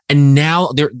 And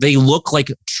now they look like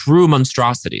true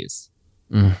monstrosities.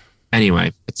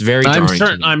 Anyway, it's very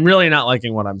jarring. I'm really not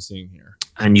liking what I'm seeing here.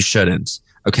 And you shouldn't.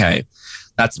 Okay.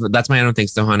 That's my I don't think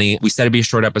so, honey. We said it'd be a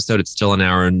short episode. It's still an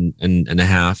hour and a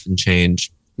half and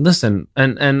change. Listen,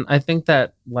 and I think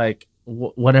that like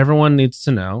what everyone needs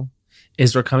to know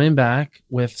is we're coming back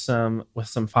with some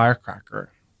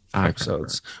firecracker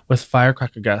episodes with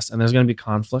firecracker guests, and there's going to be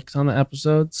conflict on the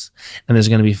episodes, and there's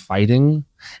going to be fighting,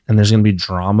 and there's going to be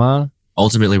drama.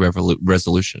 Ultimately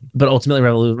resolution. But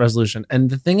ultimately resolution.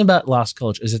 And the thing about Lost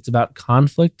Coach is it's about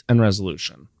conflict and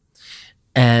resolution.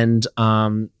 And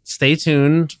stay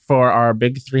tuned for our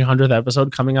big 300th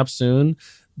episode coming up soon.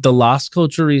 The Las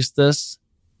Culturistas.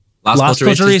 Las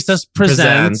Culturistas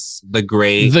presents the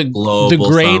great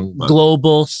global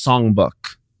global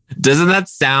songbook. Doesn't that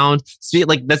sound sweet?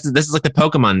 Like this is like the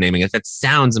Pokemon naming. If that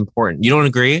sounds important, you don't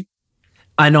agree?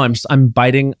 I know. I'm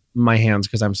biting my hands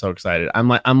because I'm so excited.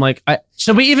 I'm like,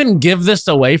 should we even give this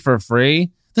away for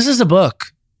free? This is a book.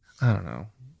 I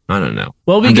don't know.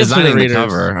 Well, I'm designing the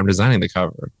cover. I'm designing the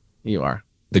cover. You are.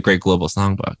 The Great Global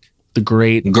Songbook. The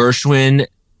great Gershwin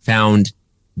found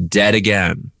dead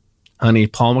again. Honey,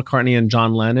 Paul McCartney and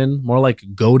John Lennon. More like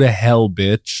go to hell,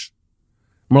 bitch.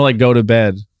 More like go to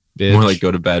bed, bitch. More like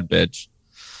go to bed, bitch.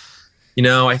 You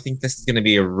know, I think this is going to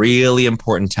be a really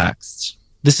important text.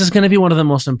 This is going to be one of the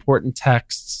most important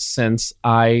texts since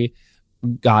I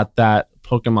got that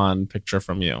Pokemon picture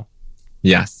from you.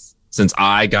 Yes. Since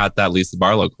I got that Lisa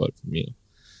Barlow quote from you.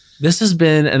 This has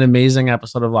been an amazing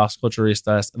episode of Las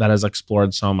Culturistas that has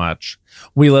explored so much.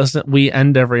 We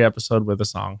end every episode with a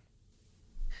song.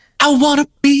 I want to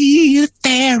be the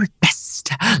very best.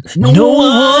 No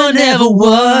one ever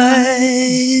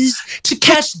was. To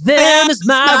catch them is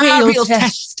my real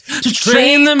test. To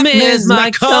train them is my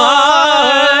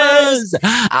cause.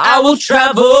 I will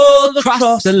travel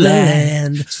across the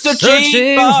land,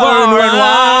 searching far and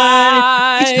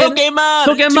wide. It's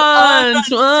Pokemon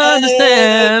to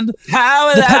understand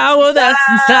the power that's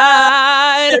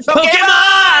inside.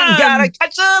 Pokemon, gotta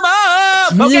catch them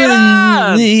all.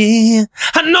 Pokemon,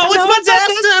 I know it's my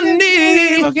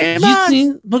destiny.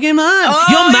 Pokemon,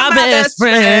 you're my best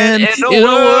friend. In a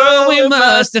world we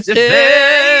must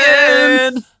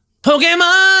defend.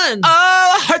 Pokemon!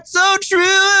 Oh, heart's so true.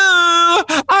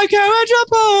 I can't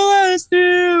pull us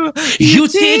through. You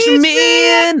teach me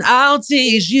and I'll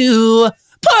teach you.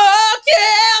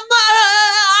 Pokemon!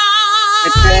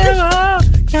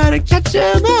 Gotta catch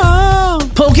them all.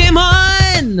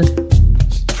 Pokemon!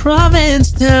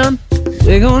 Provincetown,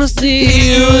 we're gonna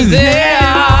see you there.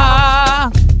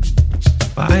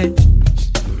 Bye.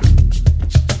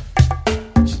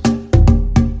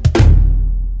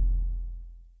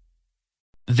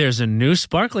 There's a new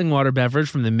sparkling water beverage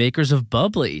from the makers of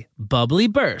Bubbly, Bubbly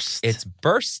Burst. It's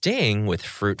bursting with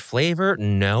fruit flavor,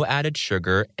 no added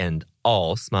sugar, and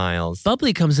all smiles.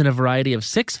 Bubbly comes in a variety of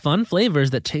 6 fun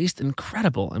flavors that taste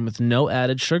incredible. And with no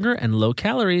added sugar and low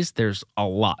calories, there's a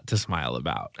lot to smile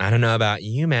about. I don't know about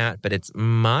you, Matt, but it's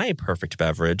my perfect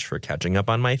beverage for catching up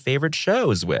on my favorite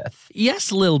shows with.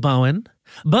 Yes, Lil Bowen.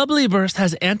 Bubbly Burst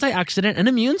has antioxidant and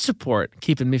immune support,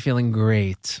 keeping me feeling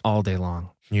great all day long.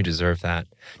 You deserve that.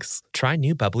 Try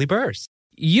new Bubbly Burst.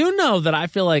 You know that I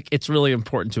feel like it's really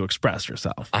important to express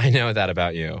yourself. I know that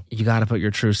about you. You got to put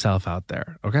your true self out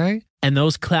there, okay? And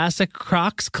those classic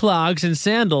Crocs, clogs, and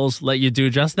sandals let you do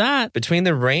just that. Between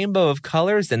the rainbow of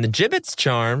colors and the Jibbitz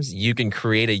charms, you can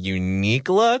create a unique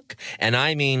look. And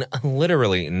I mean,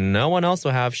 literally, no one else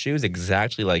will have shoes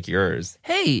exactly like yours.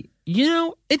 Hey, you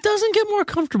know, it doesn't get more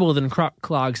comfortable than Croc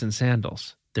clogs and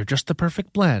sandals. They're just the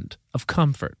perfect blend of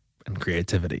comfort and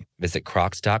creativity. Visit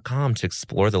Crocs.com to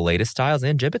explore the latest styles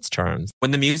and Jibbitz charms. When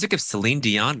the music of Celine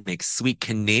Dion makes sweet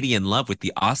Canadian love with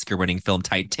the Oscar-winning film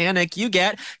Titanic, you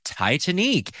get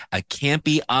Titanic, a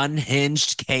campy,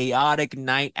 unhinged, chaotic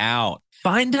night out.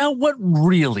 Find out what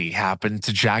really happened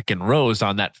to Jack and Rose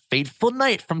on that fateful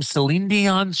night from Celine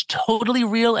Dion's totally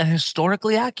real and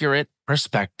historically accurate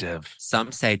perspective.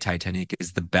 Some say Titanic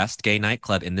is the best gay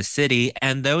nightclub in the city,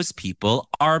 and those people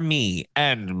are me.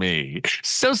 And me.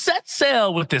 So set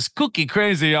sail with this kooky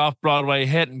crazy off-Broadway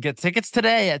hit and get tickets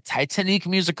today at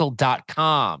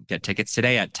TitanicMusical.com. Get tickets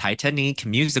today at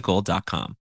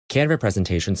TitanicMusical.com. Canva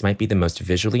presentations might be the most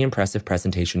visually impressive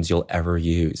presentations you'll ever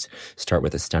use. Start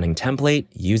with a stunning template,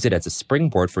 use it as a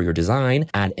springboard for your design,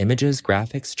 add images,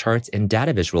 graphics, charts, and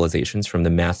data visualizations from the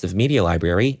massive media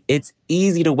library. It's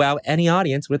easy to wow any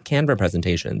audience with Canva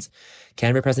presentations.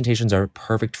 Canva presentations are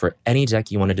perfect for any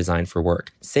deck you want to design for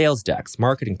work. Sales decks,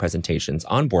 marketing presentations,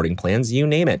 onboarding plans, you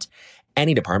name it.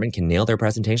 Any department can nail their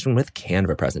presentation with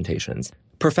Canva presentations.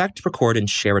 Perfect, record, and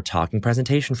share a talking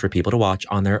presentation for people to watch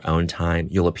on their own time.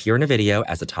 You'll appear in a video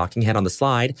as a talking head on the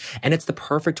slide, and it's the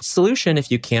perfect solution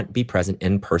if you can't be present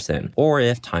in person or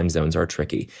if time zones are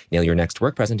tricky. Nail your next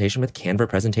work presentation with Canva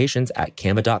presentations at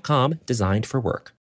canva.com, designed for work.